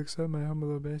 please accept my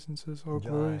humble obeisances. All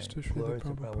glories to Srila Glories to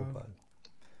Prabhupada. Prabhupada.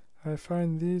 I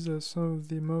find these as some of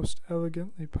the most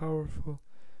elegantly powerful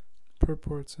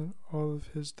purports in all of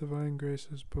His Divine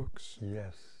Grace's books.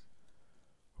 Yes.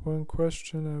 One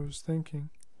question I was thinking,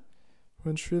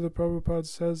 when Srila Prabhupada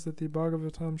says that the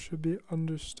Bhagavatam should be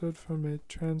understood from a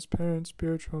transparent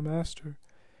spiritual master,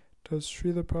 does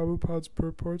Srila Prabhupada's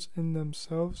purports in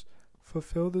themselves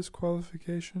fulfill this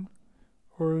qualification?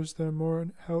 Or is there more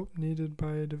help needed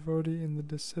by a devotee in the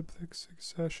disciplic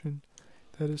succession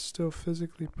that is still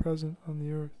physically present on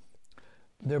the earth?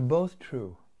 They're both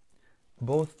true.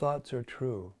 Both thoughts are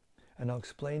true. And I'll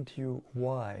explain to you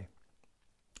why.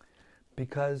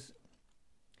 Because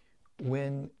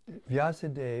when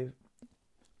Vyasadeva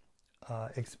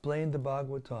explained the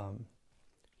Bhagavatam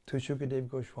to Shukadeva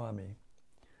Goswami,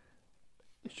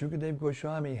 Shukadeva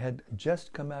Goswami had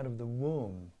just come out of the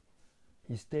womb.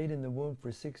 He stayed in the womb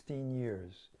for 16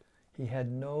 years. He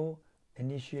had no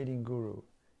initiating guru.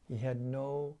 He had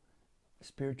no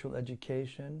spiritual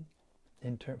education,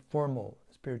 formal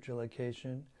spiritual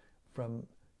education from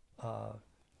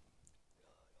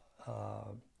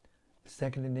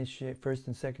first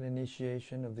and second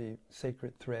initiation of the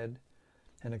sacred thread.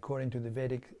 And according to the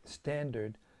Vedic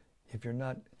standard, if you're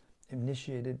not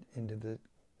initiated into the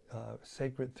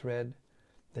sacred thread,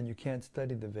 then you can't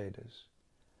study the Vedas.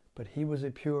 But he was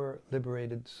a pure,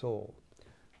 liberated soul.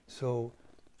 So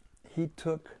he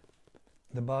took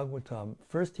the Bhagavatam.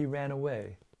 First he ran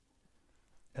away,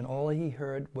 and all he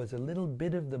heard was a little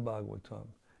bit of the Bhagavatam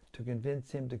to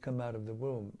convince him to come out of the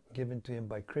womb, given to him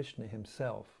by Kṛṣṇa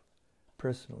himself,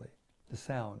 personally, the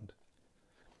sound.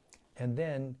 And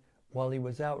then, while he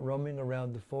was out roaming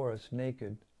around the forest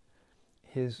naked,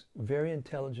 his very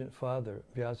intelligent father,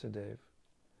 Vyasadeva,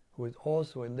 who was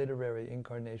also a literary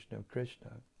incarnation of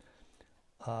Kṛṣṇa,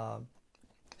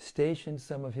 stationed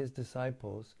some of his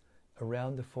disciples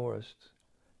around the forest,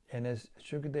 and as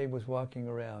Shukadeva was walking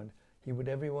around, he would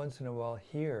every once in a while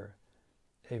hear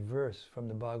a verse from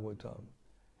the Bhagavatam.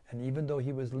 And even though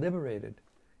he was liberated,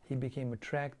 he became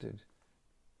attracted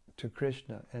to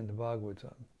Kṛṣṇa and the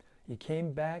Bhagavatam. He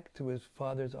came back to his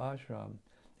father's ashram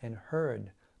and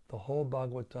heard the whole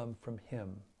Bhagavatam from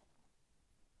him.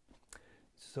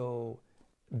 So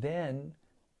then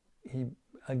he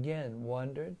again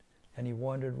wandered, and he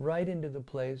wandered right into the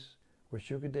place where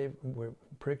where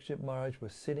Parikshit Maharaj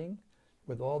was sitting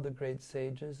with all the great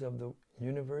sages of the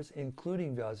universe,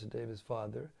 including Vyasadeva, his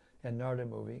father, and Narada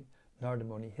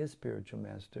Muni, his spiritual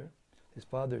master, his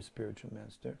father's spiritual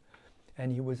master.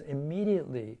 And he was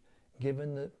immediately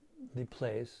given the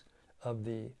place of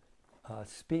the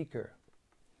speaker,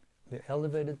 the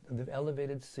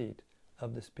elevated seat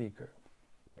of the speaker.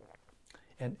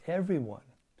 And everyone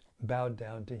bowed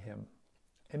down to him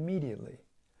immediately,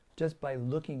 just by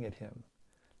looking at him,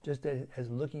 just as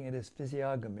looking at his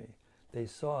physiognomy. They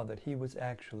saw that he was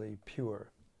actually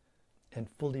pure and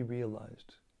fully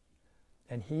realized.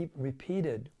 And he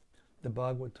repeated the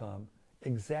Bhagavatam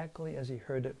exactly as he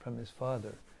heard it from his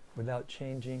father, without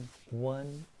changing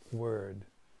one word.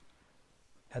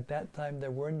 At that time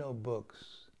there were no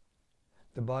books.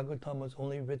 The Bhagavatam was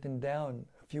only written down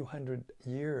a few hundred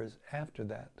years after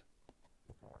that.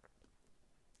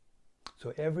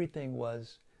 So everything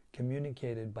was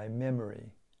communicated by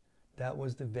memory. That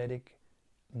was the Vedic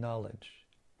knowledge.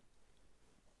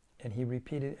 And he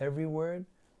repeated every word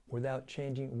without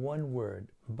changing one word.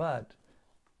 But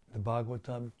the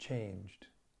Bhagavatam changed.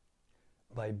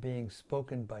 By being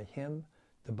spoken by him,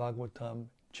 the Bhagavatam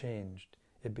changed.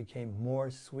 It became more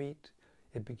sweet,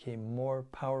 it became more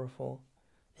powerful,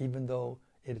 even though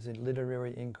it is a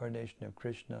literary incarnation of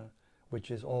Kṛṣṇa,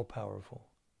 which is all-powerful.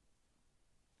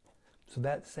 So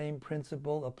that same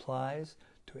principle applies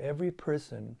to every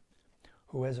person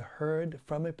who has heard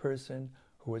from a person,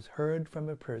 who has heard from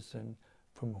a person,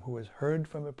 who has heard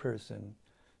from a person,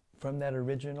 from that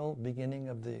original beginning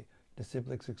of the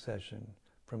disciplic succession,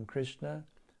 from Kṛṣṇa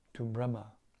to Brahma,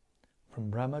 from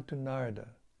Brahma to Narada,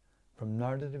 from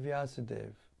Narada to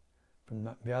Vyasadeva, from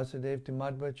Vyasadeva to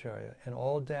Madhvacharya, and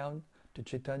all down to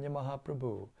Chaitanya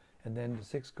Mahaprabhu, and then the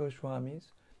 6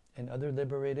 Goswamis and other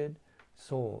liberated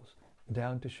souls,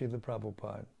 down to Srila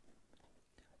Prabhupada.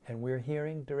 And we're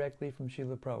hearing directly from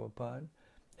Srila Prabhupada,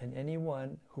 and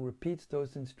anyone who repeats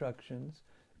those instructions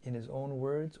in his own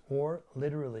words or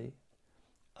literally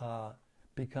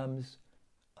becomes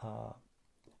a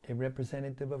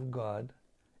representative of God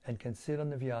and can sit on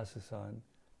the Vyasasan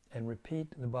and repeat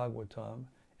the Bhagavatam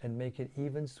and make it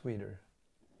even sweeter.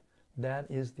 That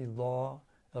is the law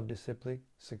of disciplic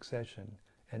succession,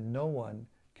 and no one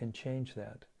can change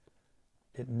that.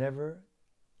 It never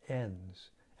ends.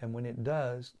 And when it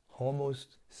does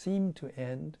almost seem to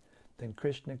end, then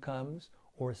Kṛṣṇa comes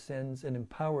or sends an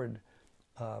empowered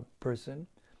person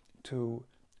to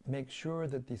make sure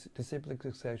that the disciplic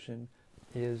succession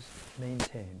is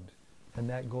maintained. And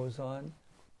that goes on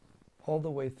all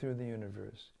the way through the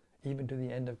universe, even to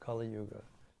the end of Kali Yuga.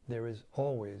 There is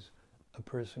always a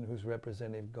person who's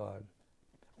representative God.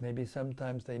 Maybe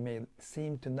sometimes they may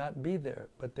seem to not be there,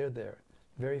 but they're there.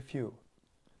 Very few.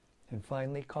 And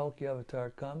finally, Kalki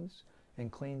Avatar comes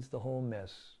and cleans the whole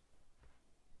mess.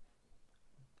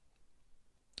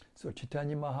 So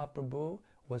Chaitanya Mahaprabhu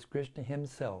was Kṛṣṇa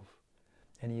himself,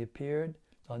 and he appeared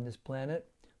on this planet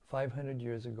 500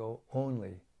 years ago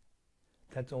only.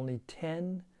 That's only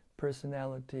 10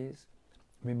 personalities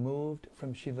removed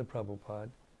from Srila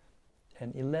Prabhupada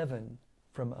and 11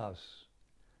 from us.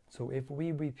 So if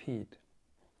we repeat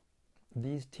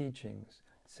these teachings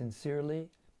sincerely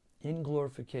in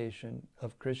glorification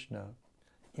of Kṛṣṇa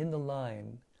in the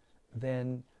line,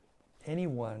 then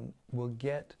anyone will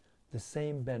get the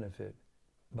same benefit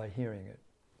by hearing it.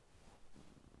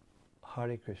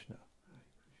 Hare Krishna.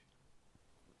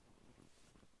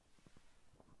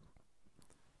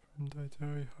 From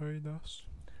Daitari Haridas.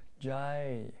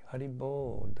 Jai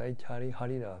Haribo Daitari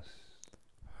Haridas.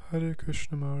 Hare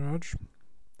Krishna Maharaj.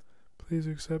 Please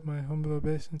accept my humble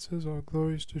obeisances. All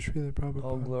glories to Srila Prabhupada.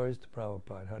 All glories to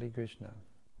Prabhupada. Hare Krishna.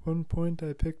 One point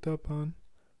I picked up on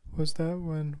was that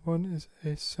when one is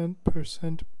a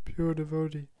 100% pure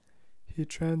devotee, he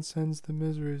transcends the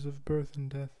miseries of birth and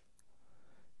death.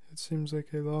 It seems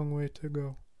like a long way to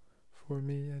go, for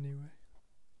me anyway.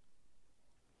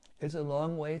 It's a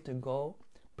long way to go,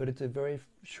 but it's a very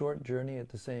short journey at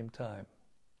the same time.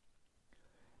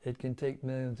 It can take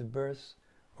millions of births,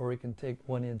 or it can take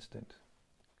one instant.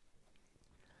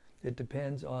 It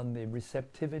depends on the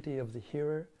receptivity of the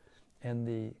hearer and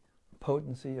the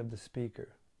potency of the speaker.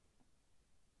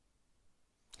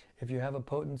 If you have a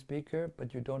potent speaker,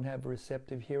 but you don't have a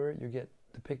receptive hearer,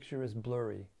 the picture is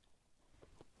blurry.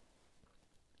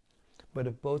 But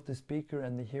if both the speaker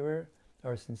and the hearer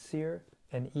are sincere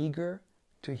and eager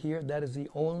to hear, that is the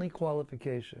only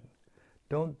qualification.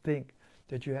 Don't think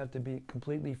that you have to be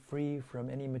completely free from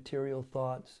any material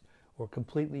thoughts or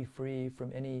completely free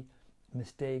from any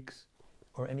mistakes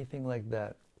or anything like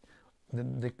that.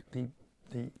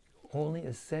 The only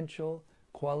essential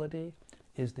quality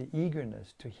is the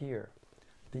eagerness to hear,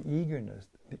 the eagerness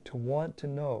to want to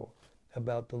know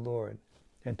about the Lord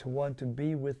and to want to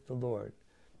be with the Lord.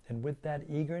 And with that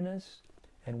eagerness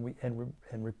and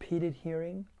repeated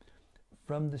hearing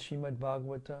from the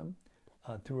Śrīmad-Bhāgavatam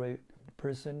through a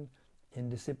person in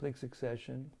disciplic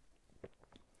succession,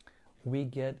 we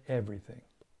get everything,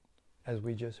 as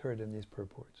we just heard in these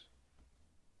purports.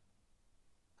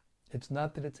 It's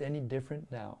not that it's any different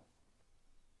now.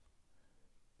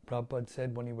 Prabhupada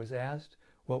said when he was asked,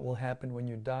 what will happen when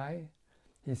you die?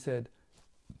 He said,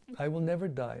 I will never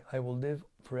die. I will live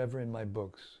forever in my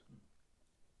books.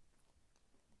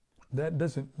 That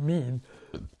doesn't mean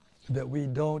that we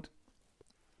don't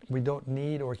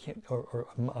need or can't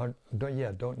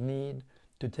don't need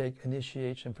to take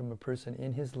initiation from a person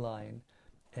in his line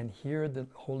and hear the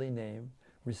holy name,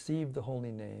 receive the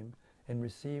holy name, and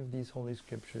receive these holy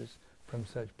scriptures from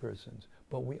such persons.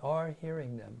 But we are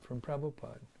hearing them from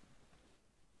Prabhupada.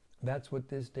 That's what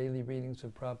this daily readings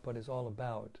of Prabhupada is all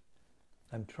about.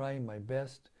 I'm trying my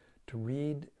best to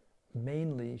read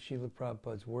mainly Srila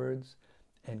Prabhupada's words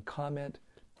and comment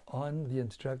on the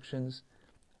instructions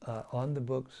on the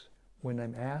books when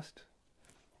I'm asked,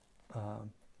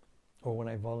 or when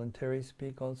I voluntarily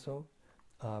speak also,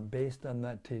 based on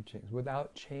that teachings,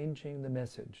 without changing the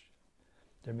message.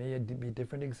 There may be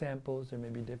different examples, there may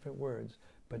be different words,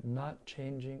 but not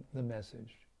changing the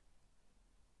message.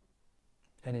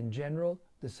 And in general,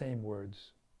 the same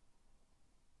words.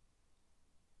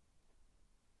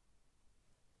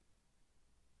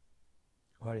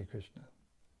 Hare Krishna.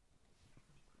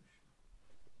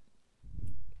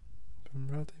 From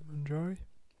Rati Manjari.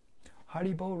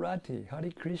 Haribo Rati,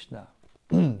 Hare Krishna.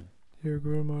 Dear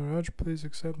Guru Maharaj, please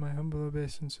accept my humble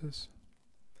obeisances.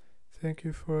 Thank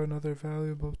you for another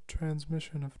valuable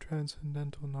transmission of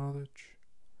transcendental knowledge.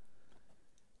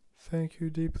 Thank you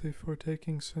deeply for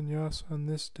taking sannyas on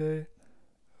this day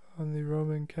on the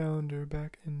Roman calendar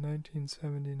back in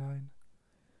 1979,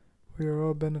 We are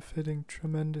all benefiting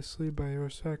tremendously by your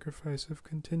sacrifice of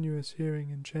continuous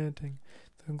hearing and chanting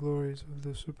the glories of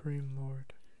the Supreme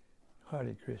Lord.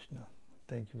 Hare Krishna.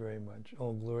 Thank you very much.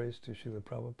 All glories to Srila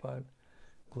Prabhupada,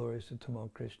 glories to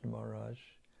Tamal Krishna Maharaj,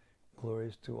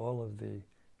 glories to all of the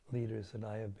leaders that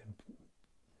I have been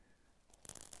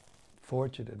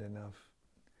fortunate enough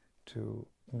to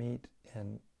meet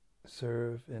and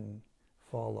serve and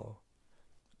follow,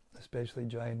 especially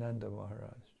Jayananda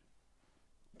Maharaj.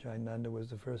 Jayananda was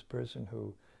the first person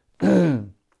who,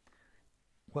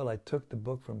 well, I took the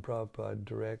book from Prabhupada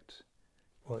direct,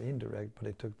 well, indirect, but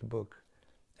I took the book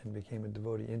and became a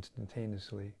devotee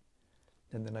instantaneously.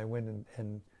 And then I went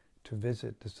and to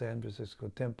visit the San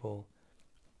Francisco temple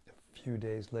a few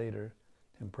days later,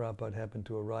 and Prabhupada happened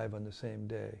to arrive on the same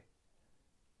day.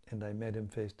 And I met him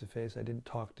face to face. I didn't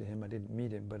talk to him, I didn't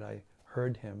meet him, but I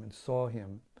heard him and saw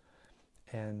him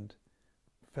and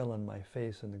fell on my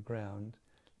face on the ground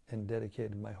and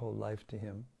dedicated my whole life to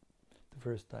him the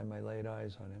first time I laid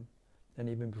eyes on him. And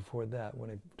even before that, when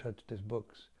I touched his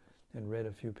books and read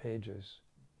a few pages.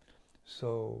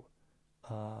 So,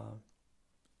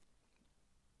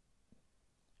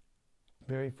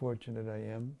 very fortunate I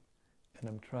am, and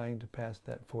I'm trying to pass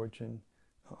that fortune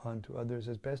on to others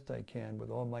as best I can with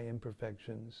all my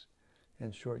imperfections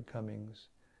and shortcomings.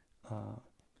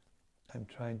 I'm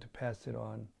trying to pass it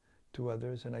on to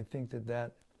others, and I think that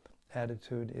that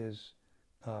attitude is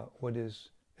what is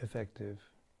effective.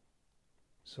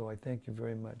 So I thank you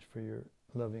very much for your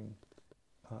loving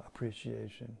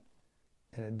appreciation.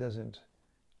 And it doesn't,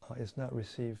 it's not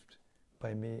received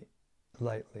by me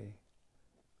lightly.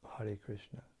 Hare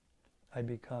Krishna. I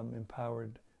become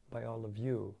empowered by all of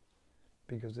you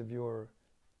because of your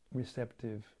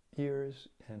receptive ears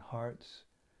and hearts.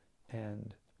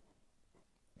 And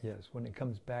yes, when it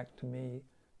comes back to me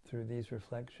through these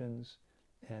reflections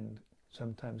and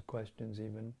sometimes questions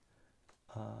even,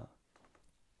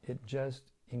 it just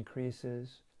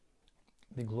increases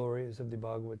the glories of the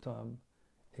Bhagavatam.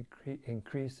 It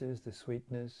increases the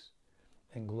sweetness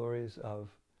and glories of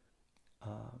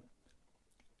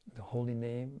the holy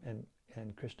name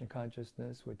and Krishna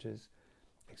consciousness, which is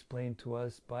explained to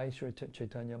us by Sri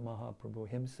Chaitanya Mahaprabhu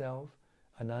himself,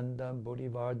 Anandam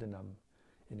Bodhivardhanam.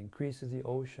 It increases the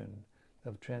ocean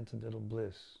of transcendental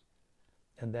bliss.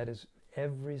 And that is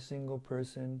every single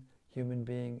person, human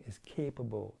being, is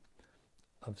capable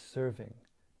of serving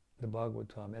the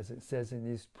Bhagavatam, as it says in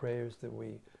these prayers that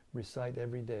we recite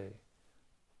every day.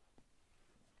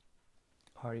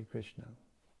 Hare Krishna.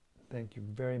 Thank you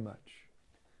very much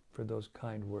for those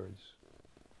kind words.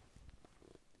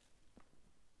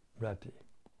 Rati.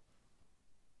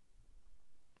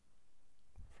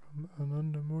 From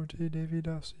Anandamurti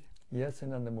Devidasi. Yes,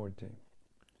 Anandamurti.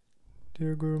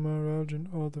 Dear Guru Maharaj and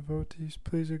all devotees,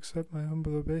 please accept my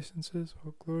humble obeisances.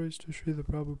 All glories to Srila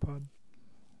Prabhupada.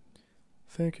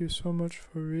 Thank you so much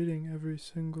for reading every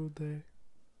single day.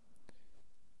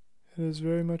 It is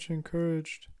very much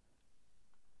encouraged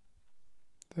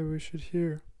that we should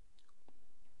hear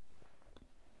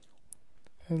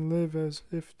and live as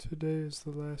if today is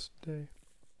the last day.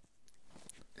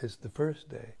 It's the first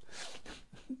day.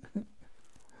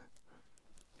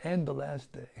 And the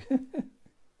last day.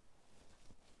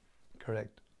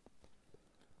 Correct.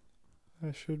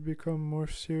 I should become more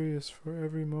serious for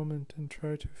every moment and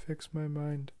try to fix my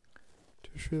mind to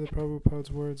Srila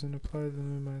Prabhupada's words and apply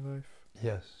them in my life.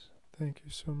 Yes. Thank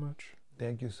you so much.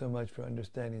 Thank you so much for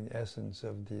understanding the essence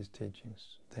of these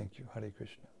teachings. Thank you. Hare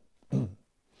Krishna. And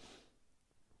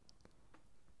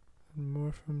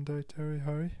more from Daitari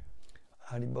Hari.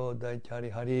 Haribo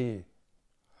Daitari Hari.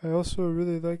 I also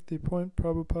really like the point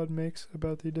Prabhupada makes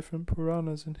about the different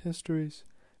Puranas and histories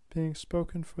being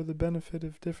spoken for the benefit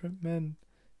of different men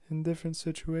in different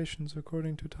situations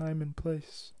according to time and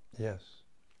place. Yes.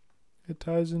 It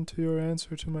ties into your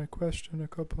answer to my question a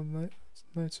couple nights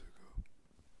ago.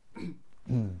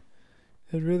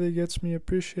 It really gets me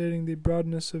appreciating the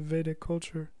broadness of Vedic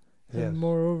culture and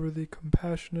moreover the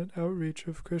compassionate outreach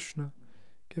of Kṛṣṇa,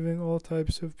 giving all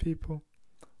types of people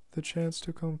the chance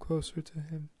to come closer to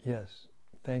him. Yes.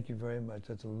 Thank you very much.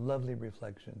 That's a lovely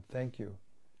reflection. Thank you.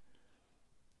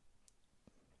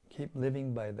 Keep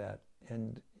living by that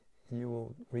and you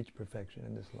will reach perfection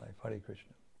in this life. Hare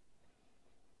Krishna.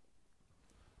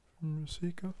 From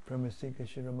Rasika? From Rasika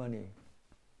Shiromani.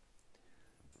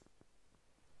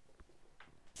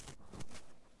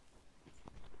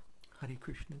 Hare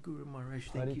Krishna, Guru Maharaj,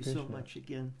 Hare thank you Krishna. so much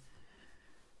again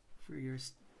for your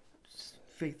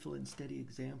faithful and steady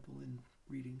example in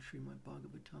reading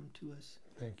Śrīmad-Bhāgavatam to us.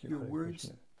 Thank you. Your Hare words,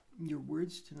 Krishna. your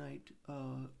words tonight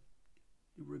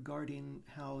regarding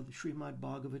how the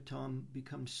Śrīmad-Bhāgavatam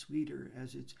becomes sweeter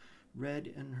as it's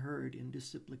read and heard in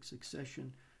disciplic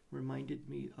succession reminded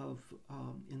me of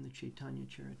in the Chaitanya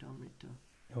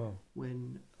Charitamrita,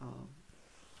 when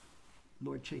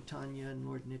Lord Chaitanya and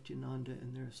Lord Nityananda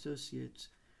and their associates,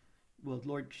 well,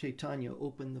 Lord Chaitanya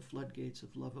opened the floodgates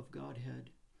of love of Godhead,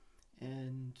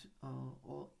 and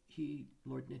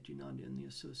Lord Nityananda and the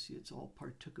associates all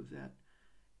partook of that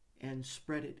and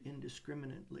spread it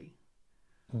indiscriminately.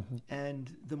 Mm-hmm.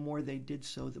 And the more they did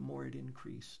so, the more it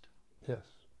increased. Yes,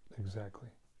 exactly.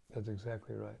 That's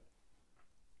exactly right.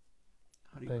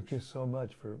 Hare Thank Krishna. you so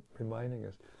much for reminding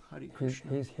us. Hare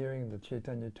Krishna. He's hearing the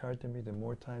Chaitanya Charitamrita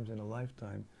more times in a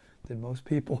lifetime than most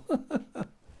people.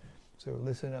 So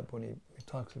listen up when he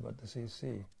talks about the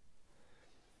CC.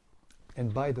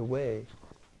 And by the way,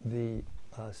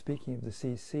 speaking of the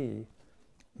CC,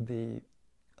 the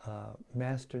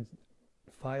mastered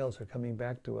files are coming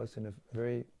back to us in a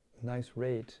very nice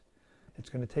rate. It's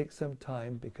going to take some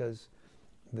time because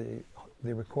the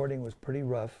recording was pretty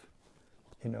rough,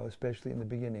 especially in the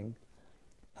beginning.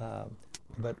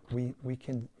 But we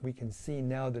can see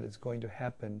now that it's going to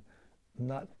happen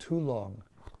not too long.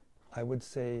 I would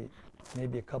say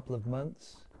maybe a couple of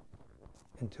months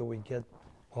until we get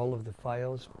all of the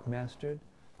files mastered.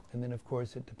 And then of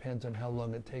course it depends on how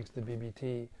long it takes the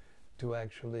BBT to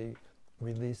actually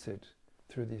release it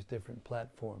through these different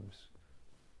platforms.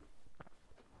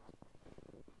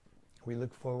 We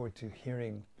look forward to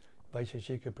hearing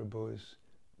Vaisheshika Prabhu's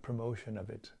promotion of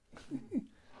it,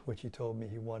 which he told me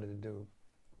he wanted to do.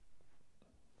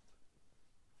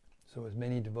 So as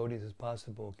many devotees as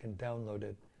possible can download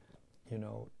it,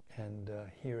 and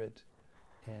hear it,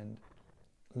 and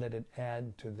let it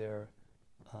add to their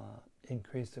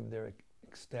increase of their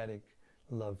ecstatic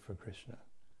love for Krishna.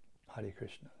 Hare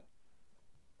Krishna.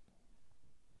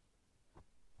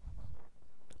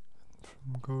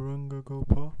 From Gauranga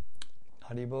Gopal.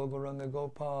 Haribo Gauranga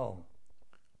Gopal.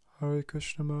 Hare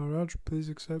Krishna Maharaj, please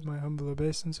accept my humble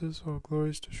obeisances. All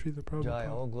glories to Srila Prabhupada. Jai,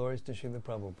 all glories to Srila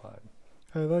Prabhupada.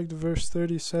 I liked verse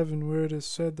 37 where it is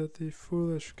said that the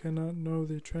foolish cannot know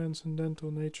the transcendental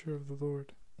nature of the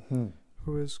Lord,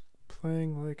 who is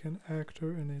playing like an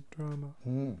actor in a drama.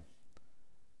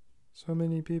 So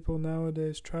many people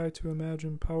nowadays try to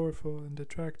imagine powerful and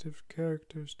attractive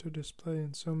characters to display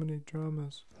in so many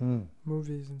dramas,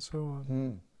 movies, and so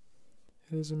on.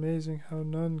 It is amazing how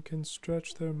none can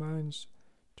stretch their minds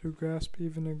to grasp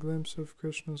even a glimpse of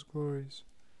Krishna's glories,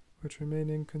 which remain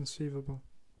inconceivable.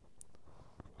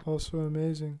 Also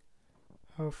amazing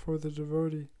how for the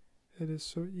devotee it is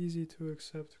so easy to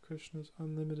accept Krishna's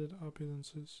unlimited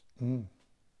opulences.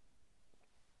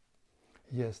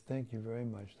 Yes, thank you very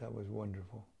much. That was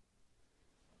wonderful.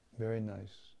 Very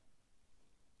nice.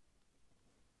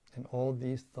 And all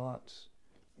these thoughts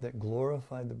that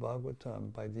glorify the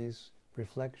Bhagavatam by these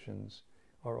reflections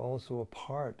are also a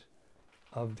part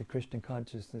of the Krishna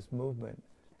consciousness movement.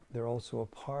 They're also a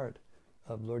part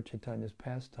of Lord Chaitanya's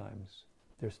pastimes.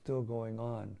 They're still going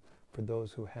on for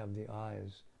those who have the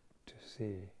eyes to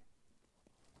see.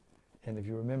 And if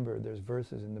you remember, there's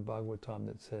verses in the Bhagavatam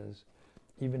that says,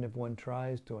 even if one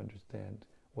tries to understand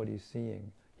what he's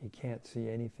seeing, he can't see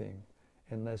anything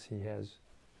unless he has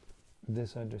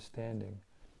this understanding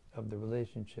of the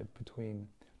relationship between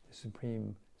the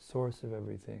supreme source of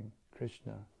everything,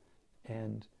 Krishna,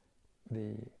 and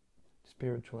the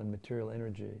spiritual and material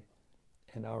energy,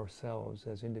 and ourselves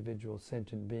as individual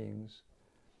sentient beings,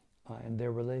 and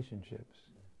their relationships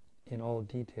in all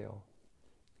detail.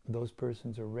 Those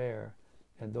persons are rare,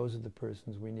 and those are the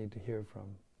persons we need to hear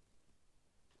from.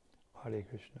 Hare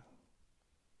Krishna.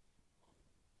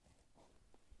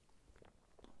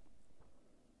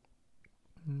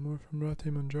 And more from Rati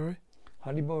Manjari.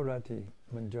 Haribo Rati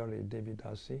Manjari Devi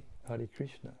Dasi. Hare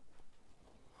Krishna.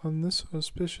 On this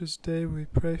auspicious day we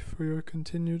pray for your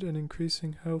continued and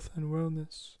increasing health and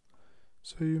wellness,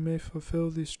 so you may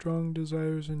fulfill the strong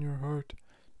desires in your heart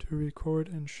to record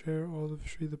and share all of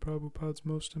Srila Prabhupada's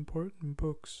most important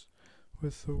books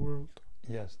with the world.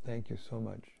 Yes, thank you so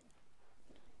much.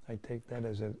 I take that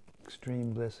as an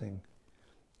extreme blessing,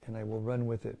 and I will run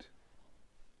with it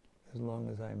as long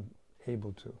as I'm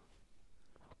able to.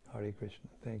 Hare Krishna.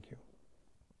 Thank you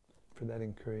for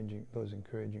those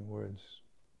encouraging words.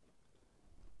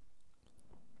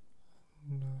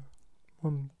 And,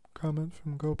 one comment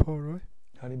from Gopal Roy.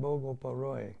 Haribo Gopal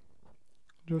Roy.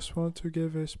 Just want to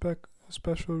give a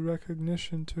special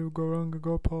recognition to Gauranga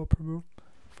Gopal Prabhu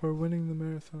for winning the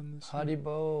marathon this year.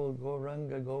 Haribo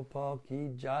Gauranga Gopal Ki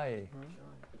Jai.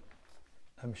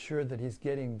 I'm sure that he's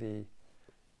getting the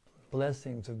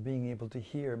blessings of being able to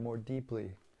hear more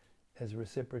deeply as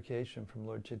reciprocation from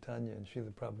Lord Chaitanya and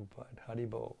Srila Prabhupada. Hari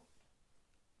Bol.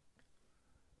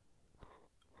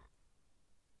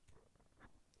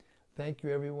 Thank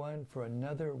you everyone for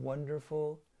another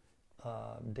wonderful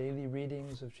daily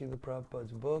readings of Srila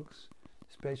Prabhupada's books,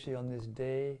 especially on this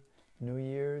day, New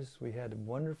Year's. We had a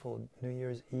wonderful New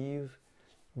Year's Eve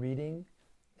reading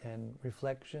and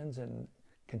reflections and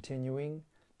continuing.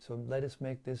 So let us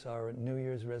make this our New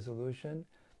Year's resolution,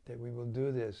 that we will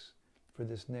do this for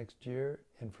this next year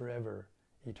and forever,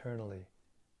 eternally.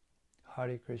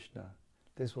 Hare Krishna.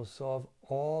 This will solve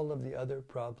all of the other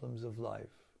problems of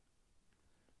life.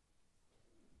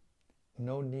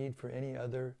 No need for any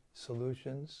other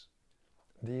solutions.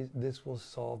 This will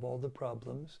solve all the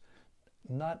problems.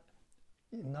 Not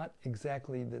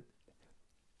exactly that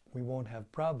we won't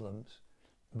have problems,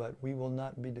 but we will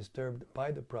not be disturbed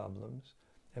by the problems,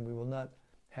 and we will not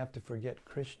have to forget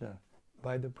Krishna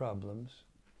by the problems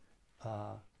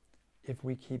if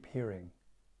we keep hearing.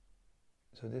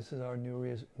 So this is our New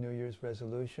Year's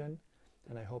resolution,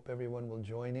 and I hope everyone will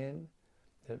join in,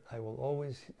 that I will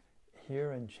always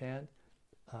hear and chant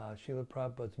Srila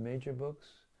Prabhupada's major books,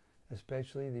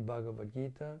 especially the Bhagavad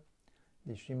Gita,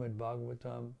 the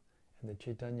Śrīmad-Bhāgavatam, and the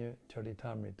Chaitanya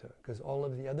Charitamrita, because all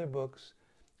of the other books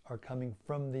are coming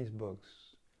from these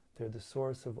books. They're the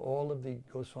source of all of the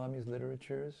Goswami's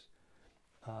literatures,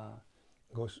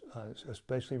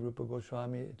 especially Rupa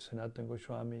Goswami, Sanatana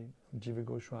Goswami, Jiva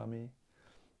Goswami,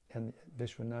 and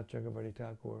Vishwanath Chakravarti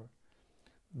Thakur,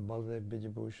 Baladev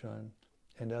Bijabhushan,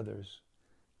 and others,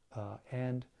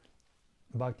 and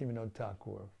Bhaktivinoda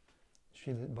Thakur,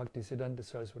 Bhaktisiddhanta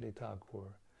Saraswati Thakur,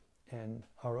 and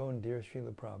our own dear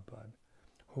Srila Prabhupada,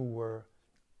 who were,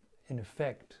 in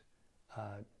effect,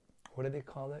 what do they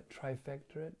call it?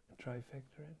 Trifectorate?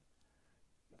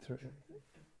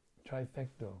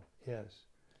 Trifecto, yes.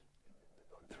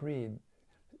 Three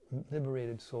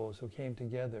liberated souls who came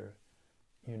together,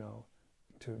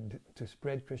 to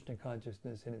spread Krishna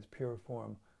consciousness in its pure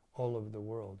form all over the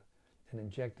world, and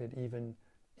inject it even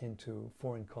into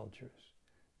foreign cultures.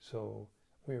 So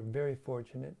we are very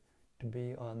fortunate to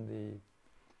be on the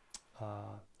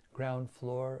ground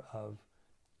floor of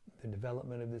the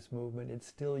development of this movement. It's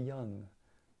still young.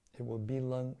 It will be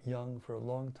young for a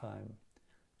long time.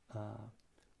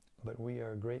 But we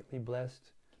are greatly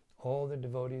blessed. All the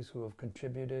devotees who have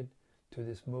contributed to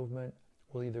this movement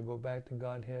will either go back to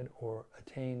Godhead or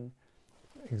attain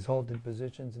exalted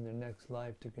positions in their next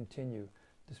life to continue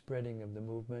the spreading of the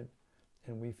movement.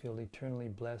 And we feel eternally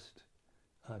blessed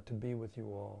to be with you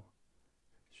all.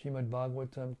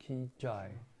 Śrīmad-Bhāgavatam ki jai.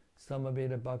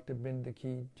 Samaveda Bhakta Brinda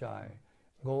ki jai.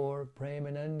 Gaur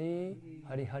Premanandi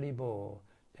Hari Hari Bol.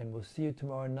 And we'll see you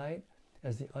tomorrow night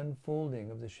as the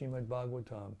unfolding of the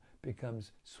Śrīmad-Bhāgavatam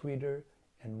becomes sweeter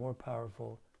and more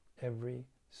powerful every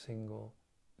single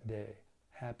day.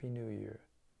 Happy New Year.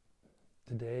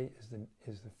 Today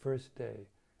is the first day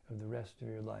of the rest of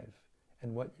your life.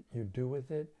 And what you do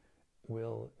with it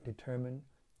will determine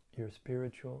your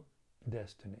spiritual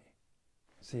destiny.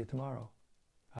 See you tomorrow.